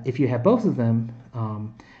you have both of them,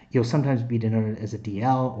 you'll sometimes be denoted as a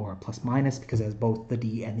DL or a plus minus because it has both the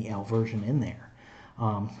D and the L version in there,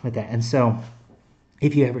 like that. And so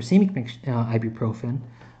if you have racemic ibuprofen,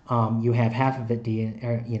 you have half of it D,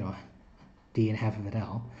 or, D and half of it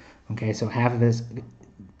L. Okay, so half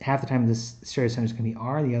the time this stereocenter is going to be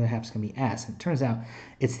R, the other half is going to be S. And it turns out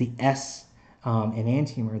it's the S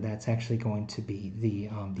enantiomer that's actually going to be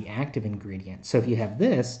the active ingredient. So if you have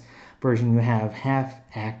this version, you have half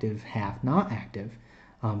active, half not active.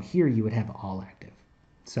 Here you would have all active.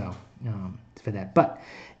 So for that. But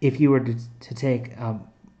if you were to take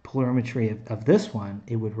polarimetry of this one,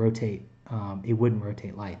 it would rotate. It wouldn't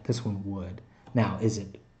rotate light. This one would. Now, is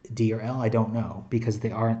it D or L? I don't know, because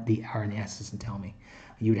the R and the S doesn't tell me.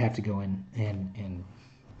 You would have to go in and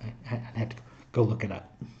I'd have to go look it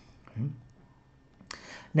up. Okay.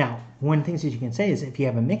 Now, one of the things that you can say is if you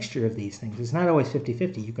have a mixture of these things, it's not always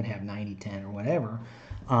 50-50. You can have 90-10 or whatever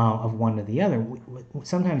of one to the other.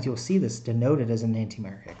 Sometimes you'll see this denoted as an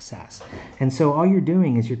enantiomeric excess. And so all you're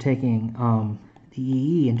doing is you're taking the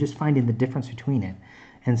EE and just finding the difference between it.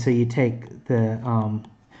 And so you take the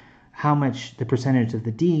how much the percentage of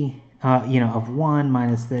the D, of one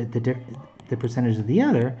minus the percentage of the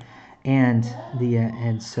other, and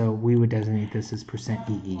so we would designate this as percent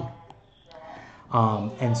EE.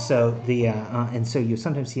 And so you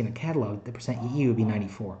sometimes see in a catalog the percent EE would be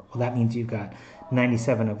 94. Well, that means you've got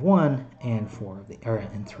 97 of one and 3 of the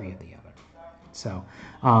other. So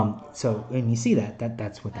so when you see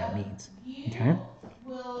that's what that means. Okay.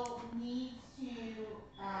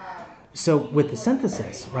 So with the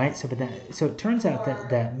synthesis, right? So it turns out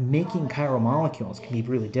that making chiral molecules can be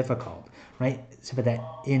really difficult, right? So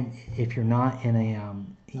if you're not in a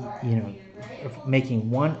making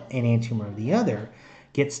one enantiomer of the other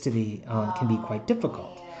gets to be can be quite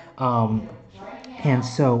difficult. And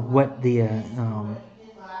so what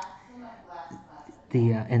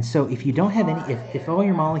and so if you don't have any, if all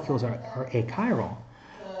your molecules are achiral,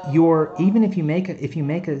 even if you make a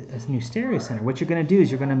new stereocenter, what you're going to do is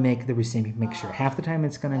you're going to make the racemic mixture. Half the time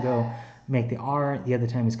it's going to go make the R, the other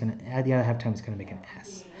time it's going to add, the other half time it's going to make an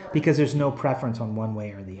S, because there's no preference on one way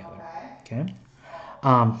or the other. Okay.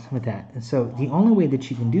 With that, and so the only way that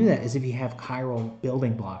you can do that is if you have chiral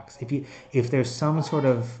building blocks. If there's some sort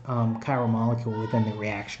of chiral molecule within the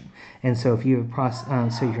reaction, and so if you have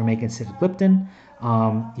so if you're making sitagliptin,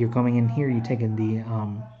 you're going in here, you're taking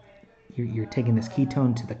you're taking this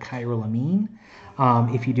ketone to the chiral amine.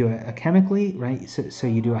 If you do it chemically, right? So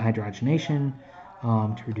you do a hydrogenation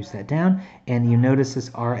to reduce that down, and you notice this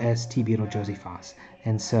RS-T-butyl-josephos.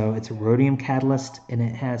 And so it's a rhodium catalyst, and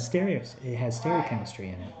it has stereochemistry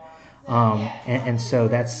in it. And so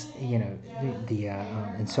that's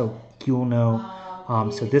and so you'll know.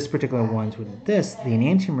 So this particular one's with this, the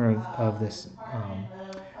enantiomer of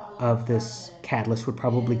this catalyst would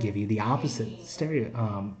probably give you the opposite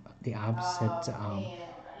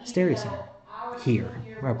stereocenter here,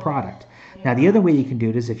 or product. Now, the other way you can do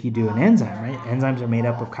it is if you do an enzyme, right? Enzymes are made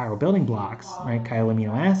up of chiral building blocks, right? Chiral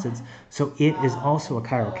amino acids. So it is also a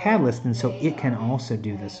chiral catalyst, and so it can also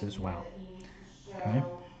do this as well. Okay.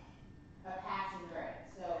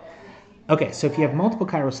 Okay, so if you have multiple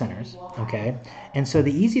chiral centers, okay, and so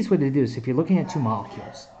the easiest way to do this, if you're looking at two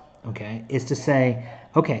molecules, okay, is to say,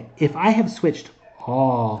 okay, if I have switched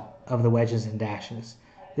all of the wedges and dashes,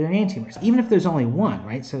 they're enantiomers, even if there's only one,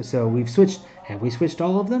 right? So have we switched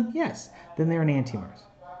all of them? Yes, then they're enantiomers.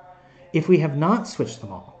 If we have not switched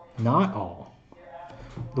them all, not all,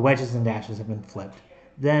 the wedges and dashes have been flipped,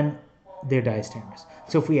 then they're diastereomers.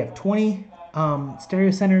 So if we have 20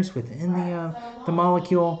 stereocenters within the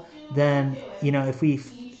molecule, then if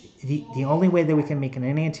the only way that we can make an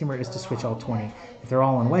enantiomer is to switch all 20. If they're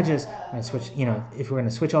all on wedges, if we're going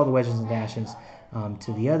to switch all the wedges and dashes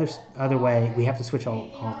to the other way, we have to switch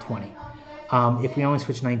all 20. If we only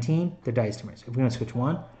switch 19, they're diastereomers. If we only switch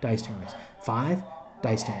 1, diastereomers. 5,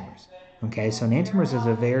 diastereomers. Okay, so enantiomers is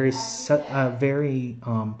a very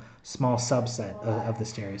small subset of the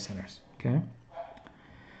stereocenters. Okay.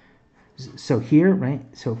 So here, right?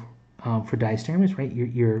 So for diastereomers, right?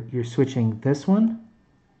 You're switching this one,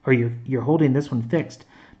 or you're holding this one fixed,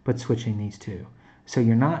 but switching these two. So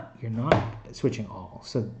you're not switching all.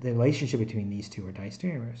 So the relationship between these two are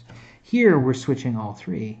diastereomers. Here we're switching all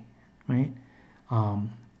three, right?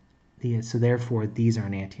 So therefore these are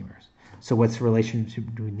enantiomers. So what's the relationship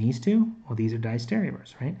between these two? Well, these are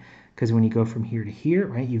diastereomers, right? Because when you go from here to here,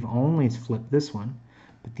 right, you've only flipped this one,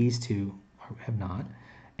 but these two have not.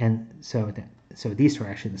 And so these two are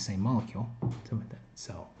actually the same molecule. Okay.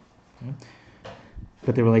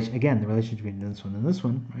 But the relationship between this one and this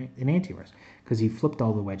one, right, enantiomers, because you flipped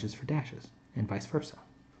all the wedges for dashes, and vice versa.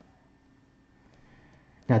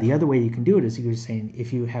 Now, the other way you can do it is you're saying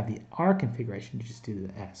if you have the R configuration, you just do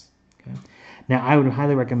the S. Okay. Now, I would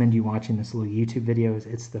highly recommend you watching this little YouTube video.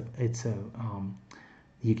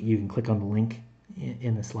 You can click on the link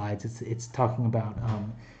in the slides. It's talking about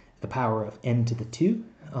the power of n to the 2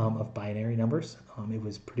 of binary numbers. It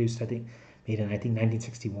was produced, I think, made in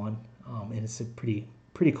 1961, and it's a pretty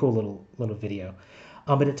cool little video.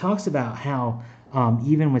 But it talks about how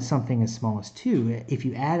even with something as small as 2, if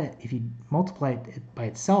you add it, if you multiply it by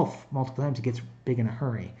itself multiple times, it gets big in a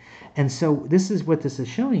hurry. And so this is what this is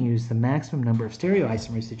showing you, is the maximum number of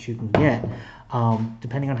stereoisomers that you can get,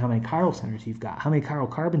 depending on how many chiral centers you've got. How many chiral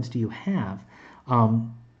carbons do you have?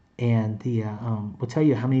 And the will tell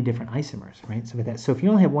you how many different isomers, right? So with that, so if you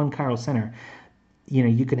only have one chiral center,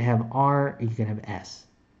 you can have R, or you can have S,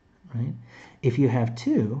 right? If you have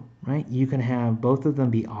 2, right, you can have both of them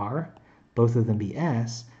be R, both of them be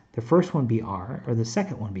S, the first one be R, or the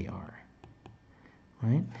second one be R,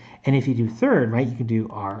 right? And if you do third, right, you can do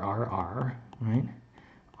RRR, right,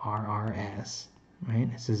 RRS,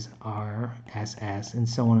 right? This is RSS, and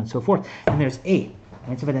so on and so forth. And there's 8,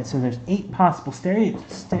 right? So there's 8 possible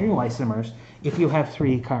stereoisomers if you have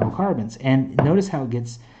 3 chiral carbons. And notice how it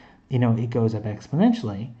gets, it goes up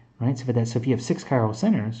exponentially, right? So if you have 6 chiral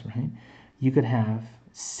centers, right, you could have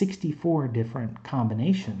 64 different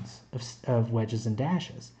combinations of wedges and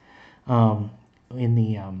dashes in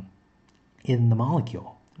the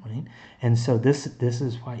molecule, right? And so this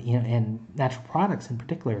is why, and natural products in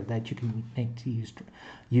particular that you can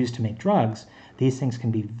use to make drugs, these things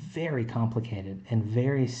can be very complicated and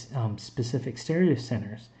very specific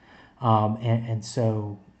stereocenters, and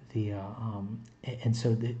so they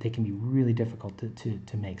can be really difficult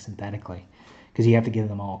to make synthetically, because you have to get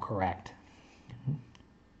them all correct.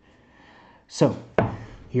 So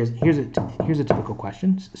here's a typical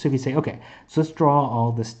question. So if you say, okay, so let's draw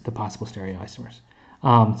all the possible stereoisomers.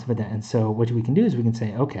 So what we can do is we can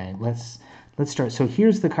say, okay, let's start. So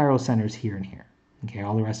here's the chiral centers here and here. Okay,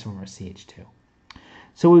 all the rest of them are CH2.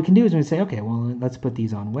 So what we can do is we can say, okay, well, let's put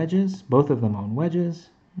these on wedges, both of them on wedges,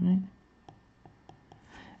 right?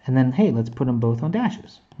 And then, hey, let's put them both on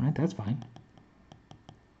dashes, right? That's fine.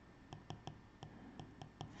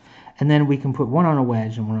 And then we can put one on a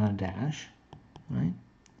wedge and one on a dash, right?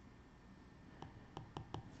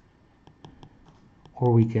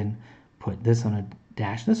 Or we can put this on a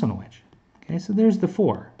dash, this on a wedge. Okay, so there's the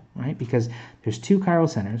 4, right? Because there's 2 chiral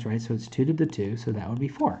centers, right? So it's 2 to the 2, so that would be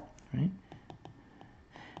 4, right?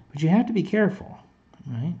 But you have to be careful,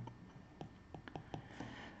 right?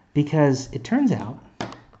 Because it turns out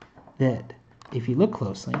that if you look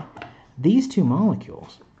closely, these 2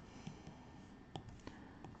 molecules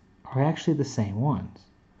are actually the same ones,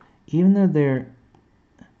 even though they're,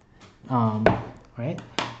 right?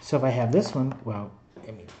 So if I have this one, well,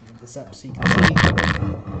 let me move this up so you can see,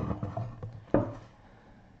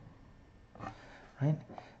 right?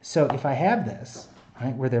 So if I have this,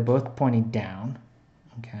 right, where they're both pointing down,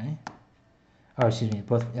 okay, or excuse me, I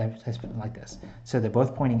put it like this. So they're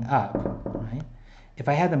both pointing up, right? If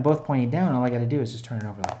I had them both pointing down, all I got to do is just turn it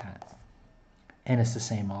over like that, and it's the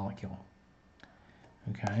same molecule.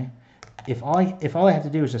 Okay. If all I have to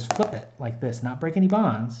do is just flip it like this, not break any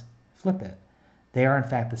bonds, flip it, they are in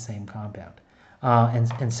fact the same compound.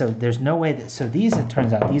 And so there's no way that, so these, it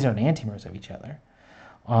turns out, these are enantiomers of each other.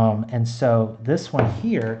 And so this one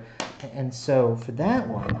here, and so for that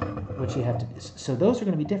one, what you have to do, so those are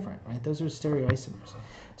going to be different, right? Those are stereoisomers.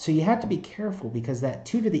 So you have to be careful, because that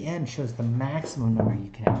 2 to the n shows the maximum number you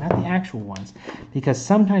can have, not the actual ones, because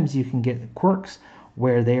sometimes you can get quirks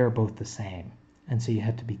where they are both the same. And so you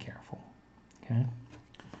have to be careful, okay?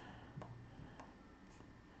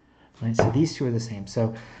 Right, so these 2 are the same.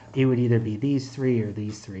 So it would either be these 3 or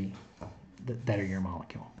these 3 that are your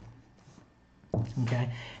molecule, okay?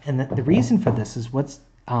 And the reason for this is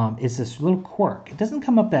is this little quirk. It doesn't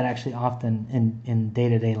come up that actually often in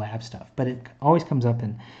day-to-day lab stuff, but it always comes up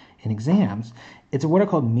in exams. It's what are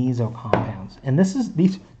called meso compounds. And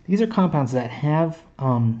these are compounds that have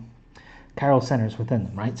chiral centers within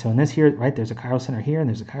them, right? So in this here, right, there's a chiral center here and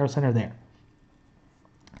there's a chiral center there.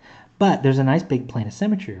 But there's a nice big plane of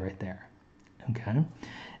symmetry right there, okay?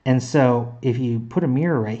 And so if you put a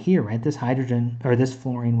mirror right here, right, this hydrogen, or this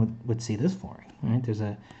fluorine would see this fluorine, right? There's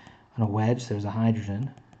on a wedge, there's a hydrogen,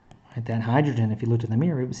 right? That hydrogen, if you looked in the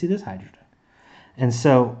mirror, it would see this hydrogen. And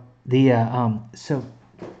so so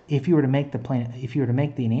if you were to make the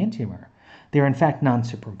enantiomer, they're in fact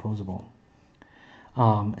non-superimposable.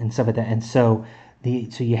 And stuff like that. And so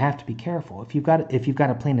you have to be careful. If you've got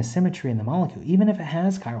a plane of symmetry in the molecule, even if it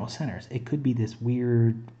has chiral centers, it could be this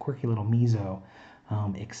weird, quirky little meso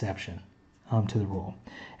exception to the rule.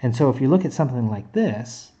 And so if you look at something like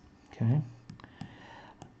this, okay.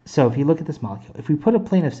 So if you look at this molecule, if we put a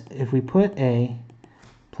plane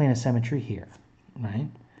of symmetry here, right?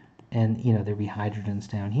 and there'd be hydrogens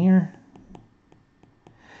down here.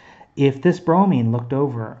 If this bromine looked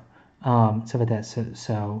over, stuff like that,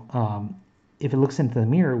 if it looks into the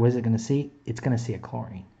mirror, what is it going to see? It's going to see a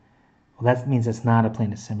chlorine. Well, that means it's not a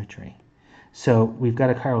plane of symmetry. So we've got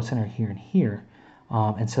a chiral center here and here,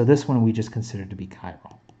 and so this one we just consider to be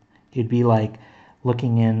chiral. It'd be like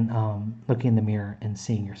looking in the mirror and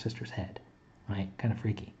seeing your sister's head, right? Kind of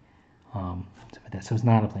freaky. So it's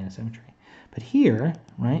not a plane of symmetry. But here,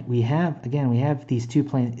 right, we have these two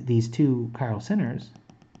chiral centers,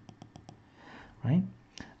 right?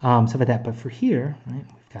 Stuff like that. But for here, right,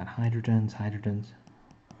 we've got hydrogens,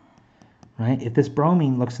 right? If this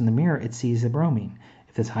bromine looks in the mirror, it sees the bromine.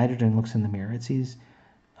 If this hydrogen looks in the mirror, it sees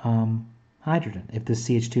hydrogen. If this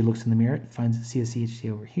CH2 looks in the mirror, it sees a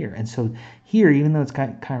CH2 over here. And so here, even though it's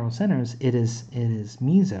got chiral centers, it is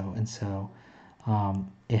meso, and so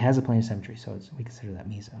it has a plane of symmetry, so we consider that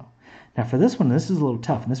meso. Now for this one, this is a little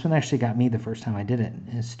tough, and this one actually got me the first time I did it,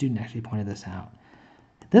 and a student actually pointed this out.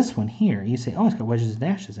 This one here, you say, oh, it's got wedges and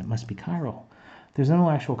dashes, it must be chiral. There's no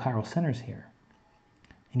actual chiral centers here.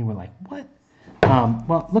 And you were like, what?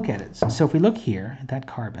 Well, look at it. So if we look here at that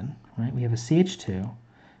carbon, right, we have a CH2 and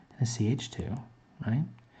a CH2, right?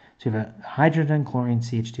 So we have a hydrogen, chlorine,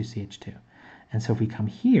 CH2, CH2. And so if we come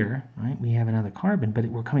here, right, we have another carbon, but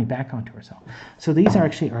we're coming back onto ourselves. So these are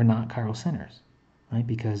not chiral centers, right?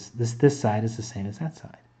 Because this side is the same as that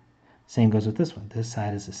side. Same goes with this one. This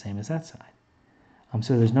side is the same as that side.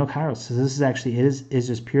 So there's no chiral. So this is actually is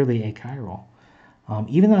just purely a chiral.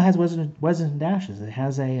 Even though it has wedges and dashes, it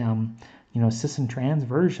has a cis and trans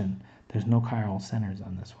version. There's no chiral centers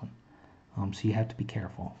on this one. So you have to be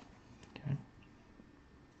careful. Okay.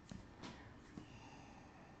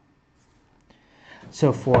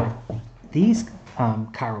 So for these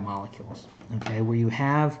chiral molecules, okay, where you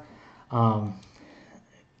have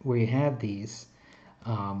these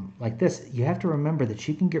like this, you have to remember that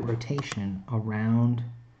you can get rotation around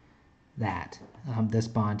that this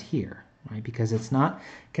bond here, right? Because it's not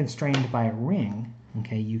constrained by a ring.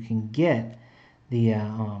 Okay, you can get the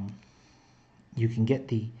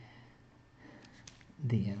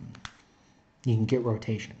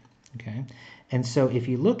rotation. Okay, and so if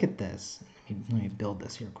you look at this, let me build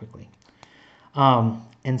this here quickly.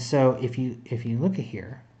 And so if you look at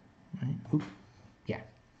here, right? Oops, yeah.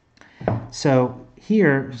 So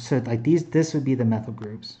here, so like this would be the methyl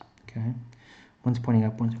groups. Okay, one's pointing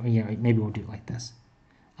up, one's maybe we'll do it like this.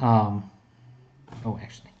 Oh,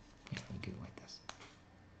 actually, yeah, we do it like this.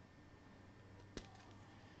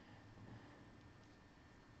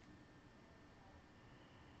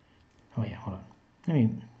 Oh yeah, hold on. Let me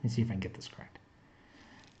see if I can get this correct.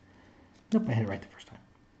 Nope, I had it right the first time.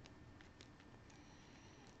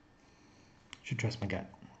 Should trust my gut.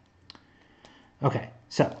 Okay,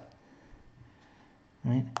 so,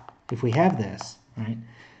 right, if we have this, right,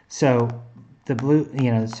 so the blue,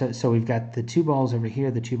 so we've got the two balls over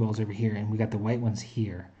here, the two balls over here, and we got the white ones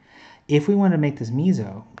here. If we want to make this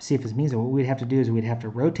meso, see if it's meso, what we'd have to do is we'd have to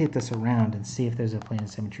rotate this around and see if there's a plane of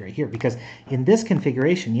symmetry right here. Because in this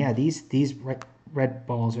configuration, yeah, these red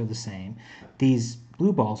balls are the same. These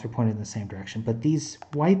blue balls are pointed in the same direction, but these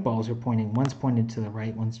white balls are pointing, one's pointed to the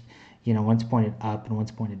right, one's pointed up, and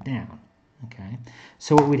one's pointed down. Okay,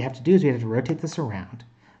 so what we'd have to do is we'd have to rotate this around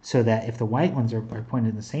so that if the white ones are pointed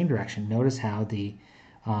in the same direction, notice how the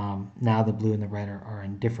now the blue and the red are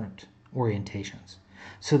in different orientations.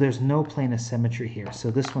 So there's no plane of symmetry here. So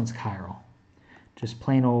this one's chiral, just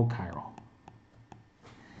plain old chiral.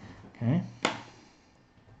 Okay.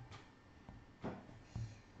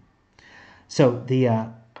 So the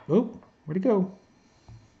where'd it go?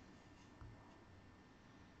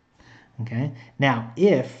 Okay. Now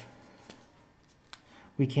if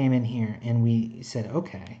we came in here and we said,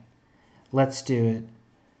 okay, let's do it.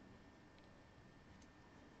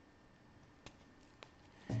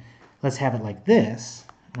 Let's have it like this,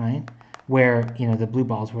 right? Where the blue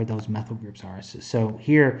balls where those methyl groups are. So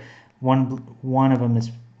here, one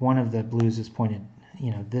of the blues is pointed,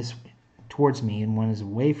 this towards me, and one is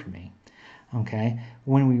away from me. Okay.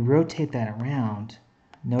 When we rotate that around,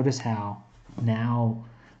 notice how now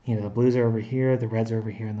the blues are over here, the reds are over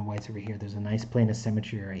here, and the whites over here. There's a nice plane of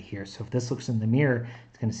symmetry right here. So if this looks in the mirror,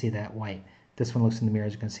 it's going to see that white. If this one looks in the mirror,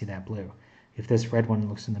 it's going to see that blue. If this red one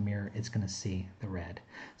looks in the mirror, it's going to see the red.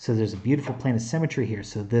 So there's a beautiful plane of symmetry here.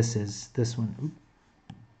 So this one.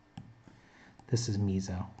 This is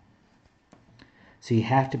meso. So you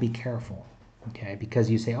have to be careful, okay? Because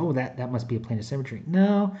you say, oh, that must be a plane of symmetry.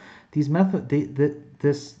 No, these methyl,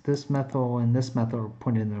 this methyl and this methyl are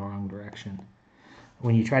pointed in the wrong direction.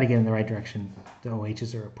 When you try to get in the right direction, the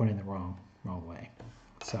OHs are pointed in the wrong way.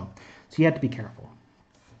 So you have to be careful.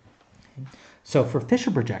 So for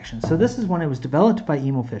Fisher projection, so this is one that was developed by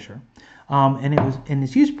Emil Fisher, and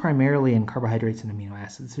it's used primarily in carbohydrates and amino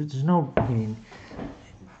acids. There's no, I mean,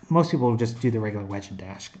 most people will just do the regular wedge and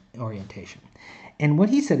dash orientation. And what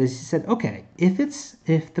he said is, he said, okay, if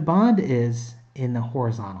the bond is in the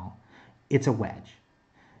horizontal, it's a wedge.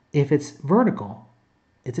 If it's vertical,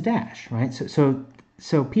 it's a dash, right?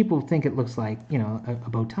 So people think it looks like, you know, a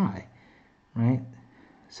bow tie, right?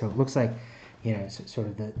 So it looks like, you know, sort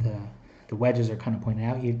of the wedges are kind of pointed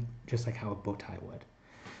out, just like how a bow tie would.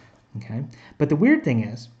 Okay, but the weird thing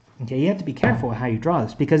is, okay, you have to be careful how you draw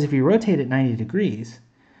this, because if you rotate it 90 degrees,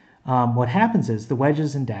 what happens is the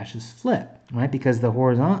wedges and dashes flip, right? Because the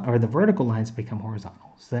horizontal or the vertical lines become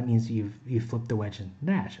horizontal. So that means you've flipped the wedge and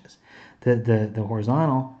dashes. The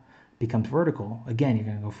horizontal becomes vertical. Again, you're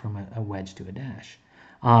going to go from a wedge to a dash.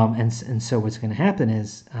 And so what's going to happen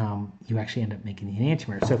is you actually end up making the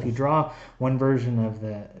enantiomer. So if you draw one version of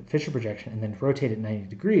the Fisher projection and then rotate it 90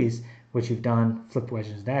 degrees, what you've done, flipped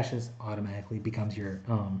wedges and dashes, automatically becomes your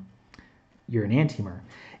enantiomer.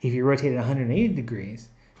 If you rotate it 180 degrees,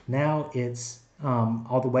 now it's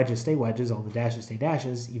all the wedges stay wedges, all the dashes stay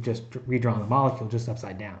dashes. You've just redrawn the molecule just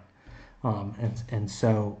upside down. And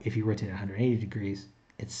so if you rotate it 180 degrees,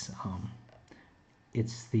 it's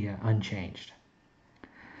the unchanged.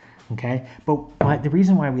 Okay, but the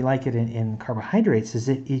reason why we like it in carbohydrates is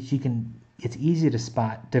it's easy to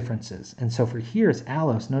spot differences. And so for here it's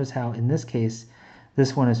allose. Notice how in this case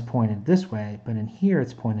this one is pointed this way, but in here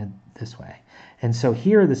it's pointed this way. And so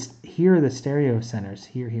here are the stereocenters,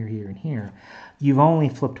 here, and here. You've only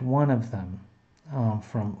flipped one of them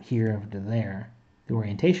from here over to there, the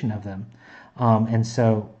orientation of them. And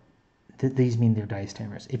so these mean they're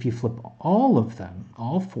diastereomers. If you flip all of them,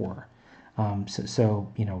 all four, so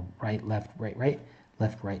you know, right, left, right,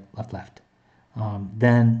 left, left,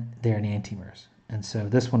 then they're enantiomers. And so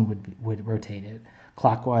this one would rotate it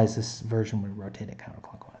clockwise. This version would rotate it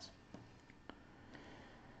counterclockwise.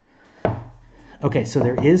 Okay, so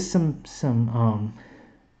there is some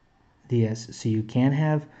DS. So you can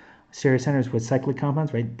have stereocenters with cyclic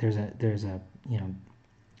compounds, right? There's a you know,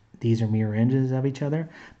 these are mirror images of each other.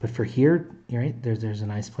 But for here, right, there's a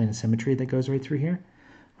nice plane of symmetry that goes right through here.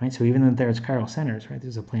 Right, so even though there's chiral centers, right,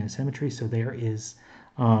 there's a plane of symmetry. So this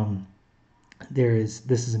is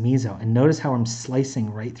a meso, and notice how I'm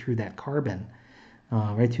slicing right through that carbon,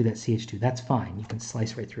 right through that CH2. That's fine. You can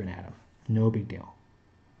slice right through an atom, no big deal.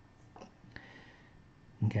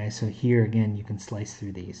 Okay, so here again you can slice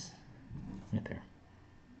through these, right there.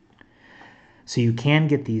 So you can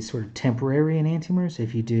get these sort of temporary enantiomers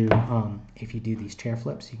if you do these chair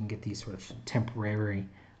flips. You can get these sort of temporary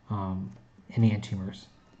enantiomers.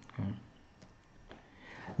 Okay.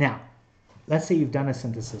 Now, let's say you've done a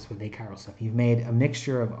synthesis with achiral stuff. You've made a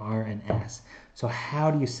mixture of R and S. So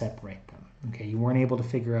how do you separate them? Okay, you weren't able to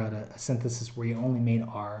figure out a synthesis where you only made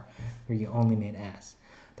R, where you only made S.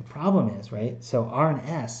 The problem is, right, so R and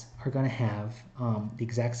S are going to have the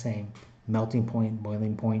exact same melting point,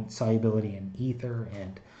 boiling point, solubility in ether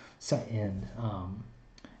and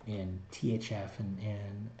THF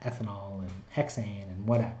and ethanol and hexane and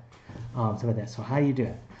whatever. Some of that. So how do you do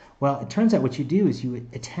it? Well, it turns out what you do is you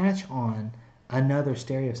attach on another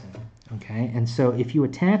stereocenter. Okay, and so if you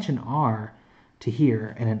attach an R to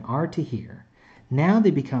here and an R to here, now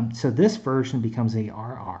they become, so this version becomes a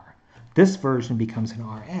RR. This version becomes an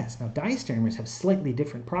RS. Now, diastereomers have slightly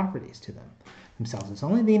different properties to them themselves. It's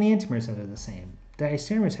only the enantiomers that are the same.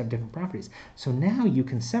 Diastereomers have different properties. So now you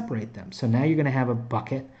can separate them. So now you're going to have a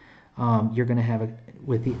bucket. You're going to have it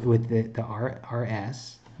with the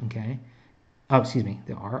RS, okay? Oh, excuse me,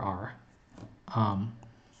 the RR.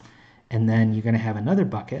 And then you're going to have another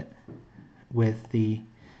bucket with the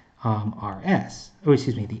RS. Oh,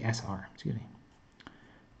 excuse me, the SR. Excuse me.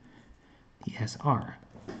 The SR.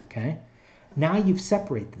 Okay. Now you've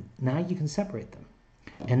separated them. Now you can separate them.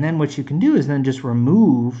 And then what you can do is then just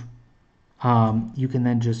remove. You can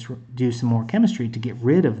then just do some more chemistry to get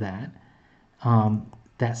rid of that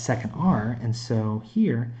that second R. And so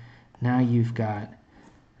here, now you've got,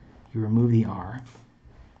 you remove the R,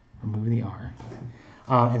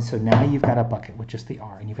 and so now you've got a bucket with just the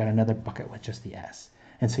R, and you've got another bucket with just the S.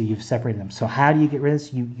 And so you've separated them. So how do you get rid of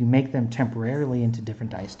this? You make them temporarily into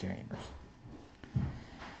different diastereomers.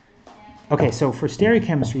 Okay, so for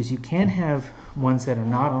stereochemistries, you can have ones that are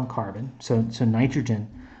not on carbon. So nitrogen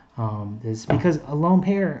is, because a lone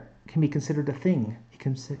pair can be considered a thing. It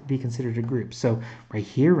can be considered a group. So right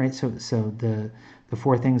here, right, so the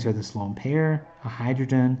four things are this lone pair, a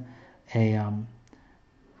hydrogen, a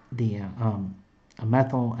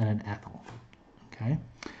methyl, and an ethyl. Okay,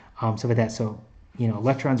 so with that, so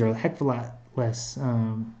electrons are a heck of a lot less,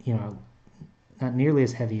 not nearly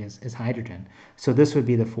as heavy as hydrogen. So this would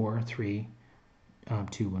be the 4, 3,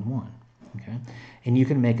 2, and 1. Okay, and you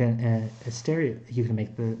can make a stereo. You can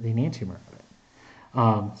make the enantiomer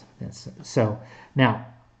of it. So now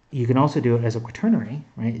you can also do it as a quaternary,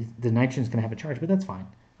 right? The nitrogen is going to have a charge, but that's fine.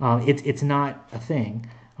 It's not a thing,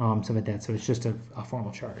 so it's just a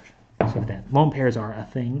formal charge. So that lone pairs are a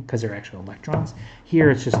thing because they're actual electrons. Here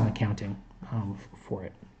it's just an accounting for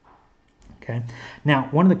it. Okay. Now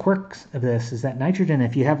one of the quirks of this is that nitrogen,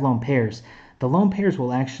 if you have lone pairs, the lone pairs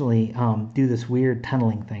will actually do this weird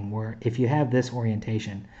tunneling thing where if you have this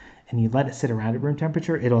orientation and you let it sit around at room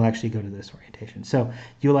temperature, it'll actually go to this orientation. So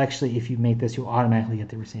you'll actually, if you make this, you'll automatically get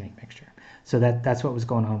the receiving mixture. So that's what was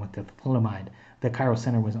going on with the polyamide. The chiral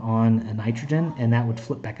center was on a nitrogen, and that would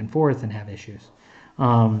flip back and forth and have issues.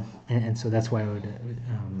 And so that's why it would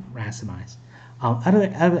racemize.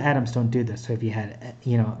 Other atoms don't do this. So if you had,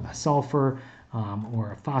 a sulfur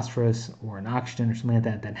or a phosphorus or an oxygen or something like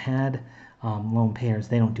that that had lone pairs,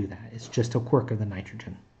 they don't do that. It's just a quirk of the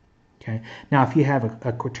nitrogen. Okay. Now, if you have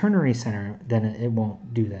a quaternary center, then it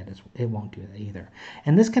won't do that. It won't do that either.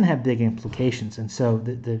 And this can have big implications. And so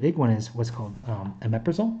the big one is what's called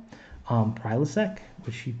omeprazole, Prilosec,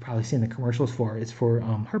 which you've probably seen the commercials for. It's for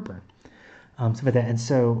heartburn. Stuff like that. And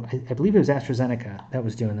so I believe it was AstraZeneca that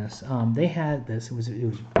was doing this. They had this. It was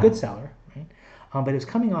a good seller, right? But it was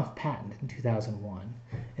coming off patent in 2001.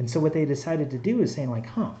 And so what they decided to do is saying like,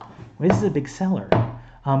 well, this is a big seller.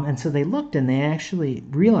 And so they looked and they actually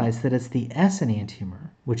realized that it's the S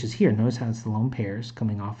enantiomer, which is here. Notice how it's the lone pairs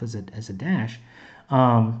coming off as a dash.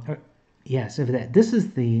 So this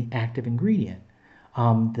is the active ingredient.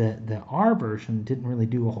 The R version didn't really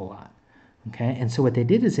do a whole lot. Okay, and so what they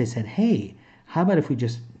did is they said, hey, how about if we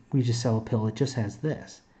just sell a pill that just has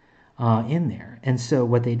this in there? And so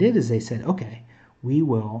what they did is they said, okay,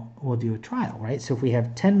 we'll do a trial, right? So if we have a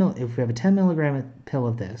 10 milligram pill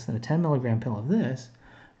of this and a 10 milligram pill of this,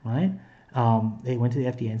 right? They went to the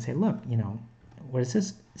FDA and say, look, what does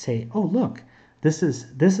this say? Oh, look, this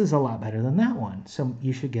is a lot better than that one. So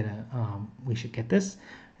you should get we should get this,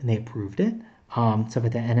 and they approved it. Stuff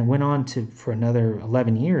like that, and it went on for another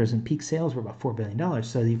 11 years, and peak sales were about $4 billion.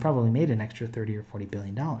 So you probably made an extra $30 or $40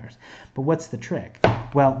 billion. But what's the trick?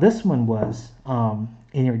 Well, this one was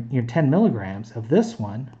in your 10 milligrams of this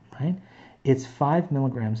one, right? It's 5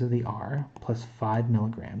 milligrams of the R plus 5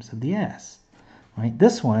 milligrams of the S, right?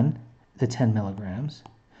 This one, the 10 milligrams,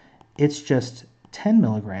 it's just 10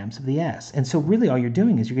 milligrams of the S. And so really all you're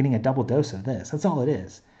doing is you're getting a double dose of this. That's all it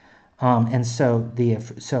is. And so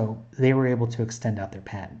they were able to extend out their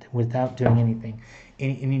patent without doing anything,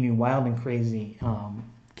 any new wild and crazy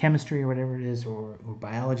chemistry or whatever it is, or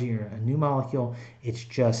biology or a new molecule. It's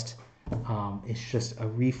just a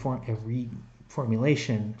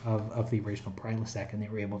reformulation of the original Prilosec, and they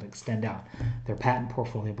were able to extend out their patent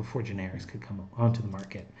portfolio before generics could come onto the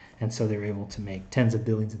market. And so they were able to make tens of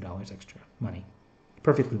billions of dollars extra money,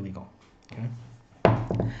 perfectly legal. Okay.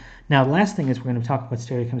 Now, the last thing is we're going to talk about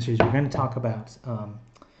stereochemistry. We're going to talk about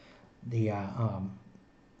the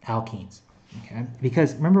alkenes. Okay?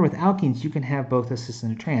 Because remember, with alkenes, you can have both a cis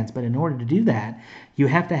and a trans, but in order to do that, you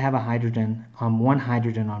have to have a hydrogen, one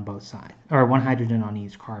hydrogen on both sides, or one hydrogen on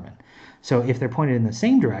each carbon. So if they're pointed in the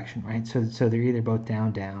same direction, right? So they're either both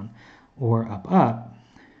down, down, or up, up,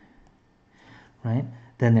 right?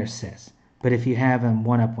 Then they're cis. But if you have them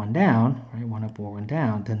one up, one down, right? One up or one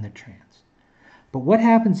down, then they're trans. But what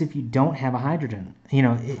happens if you don't have a hydrogen?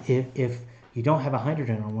 If you don't have a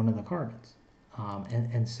hydrogen on one of the carbons,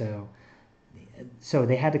 so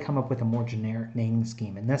they had to come up with a more generic naming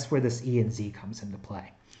scheme, and that's where this E and Z comes into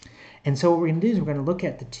play. And so what we're going to do is we're going to look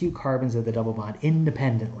at the two carbons of the double bond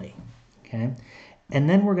independently, okay? And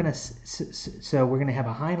then we're going to have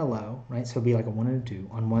a high and a low, right? So it'll be like a 1 and a 2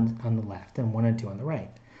 on the left, and 1 and 2 on the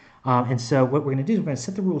right. And so what we're going to do is we're going to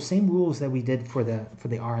set the rules, same rules that we did for the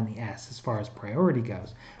R and the S as far as priority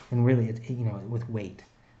goes, and really, with weight,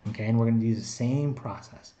 okay? And we're going to use the same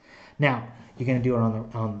process. Now, you're going to do it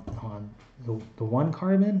on the one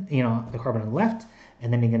carbon, the carbon on the left,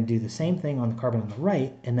 and then you're going to do the same thing on the carbon on the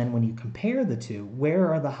right. And then when you compare the two,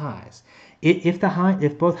 where are the highs? If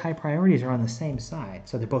both high priorities are on the same side,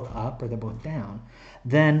 so they're both up or they're both down,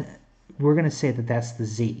 then we're going to say that that's the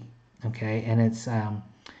Z, okay? And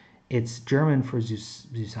it's German for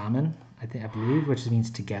zusammen, I believe, which means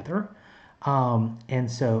together. And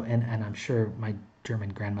I'm sure my German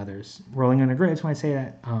grandmother's rolling on her graves when I say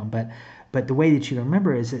that. But the way that you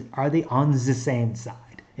remember is that are they on the same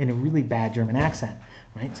side? In a really bad German accent,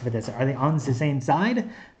 right? So that's, are they on the same side?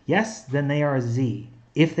 Yes, then they are Z.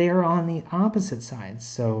 If they are on the opposite side,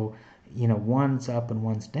 so one's up and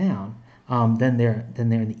one's down, then they're in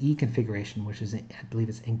the E configuration, which is, I believe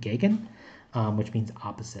it's entgegen, which means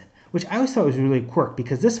opposite. Which I always thought was really quirk,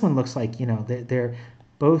 because this one looks like, they're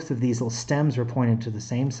both of these little stems are pointed to the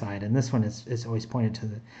same side, and this one is always pointed to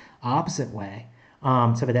the opposite way.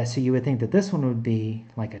 So you would think that this one would be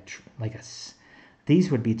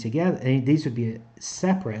these would be together, these would be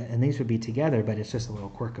separate, and these would be together, but it's just a little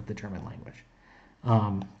quirk of the German language.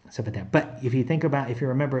 But if you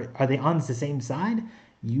remember, are they on the same side?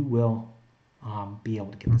 You will be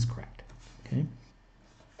able to get this correct. Okay.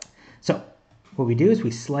 So what we do is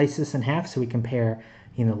we slice this in half, so we compare,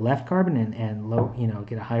 left carbon and low,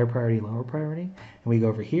 get a higher priority, lower priority, and we go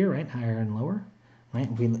over here, right, higher and lower, right,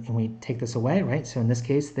 and we take this away, right. So in this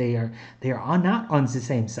case, they are not on the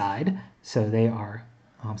same side, so they are.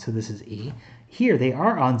 So this is E. Here they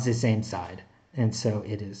are on the same side, and so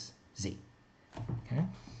it is Z. Okay,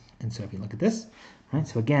 and so if you look at this, right,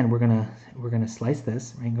 so again we're gonna slice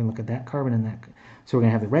this, right, we're gonna look at that carbon and that, so we're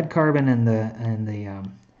gonna have the red carbon and the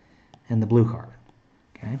blue carbon.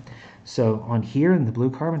 Okay, so on here in the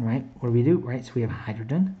blue carbon, right, what do we do, right, so we have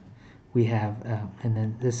hydrogen, we have and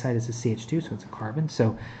then this side is a CH2, so it's a carbon,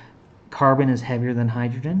 so carbon is heavier than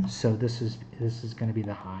hydrogen, so this is going to be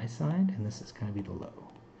the high side, and this is going to be the low.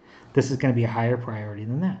 This is going to be a higher priority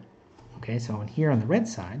than that. Okay, so on here on the red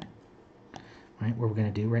side, right, what we're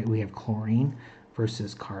going to do, right, we have chlorine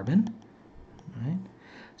versus carbon, right?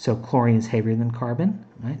 So chlorine is heavier than carbon,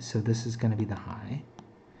 right? So this is going to be the high,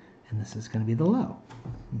 and this is going to be the low.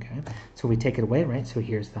 Okay, so we take it away, right? So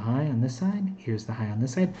here's the high on this side, here's the high on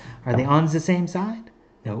this side. Are they on the same side?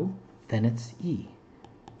 No, then it's E.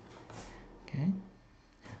 Okay,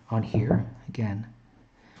 on here, again,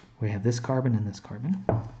 we have this carbon and this carbon.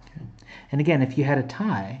 Okay. And again, if you had a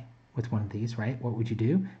tie with one of these, right, what would you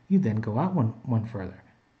do? You then go out one further,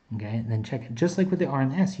 okay, and then check it. Just like with the R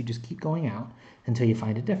and the S, you just keep going out until you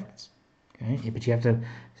find a difference, okay, but you have to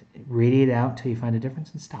radiate out until you find a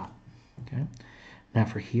difference and stop, okay. Now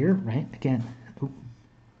for here, right, again,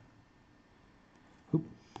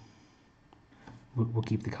 we'll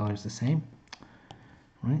keep the colors the same.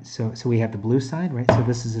 Right, so we have the blue side, right? So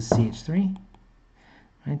this is a CH3,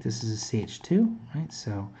 right? This is a CH2, right?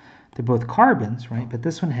 So they're both carbons, right? But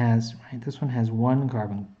this one has, right? This one has one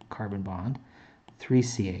carbon bond, 3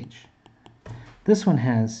 CH. This one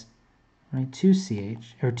has, right, 2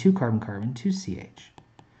 CH or 2 carbon, 2 CH,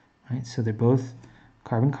 right? So they're both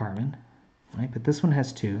carbon, right? But this one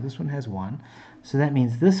has 2, this one has 1. So that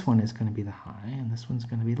means this one is going to be the high, and this one's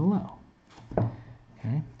going to be the low.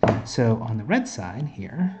 Okay, so on the red side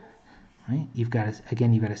here, right, you've got a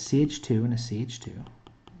CH2 and a CH2.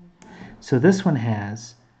 So this one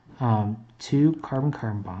has 2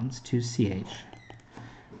 carbon bonds, 2 CH.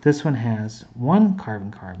 This one has 1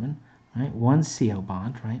 carbon, right, 1 CO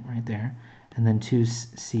bond, right there, and then 2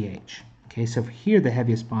 CH. Okay, so for here the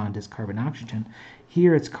heaviest bond is carbon-oxygen.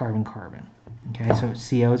 Here it's carbon. Okay, so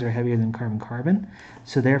COs are heavier than carbon,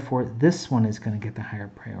 so therefore this one is going to get the higher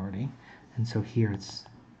priority. And so here it's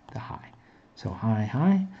the high. So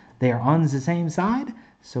high. They are on the same side,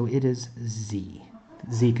 so it is Z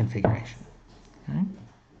configuration. Okay?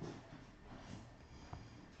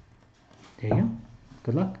 There you go.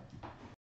 Good luck.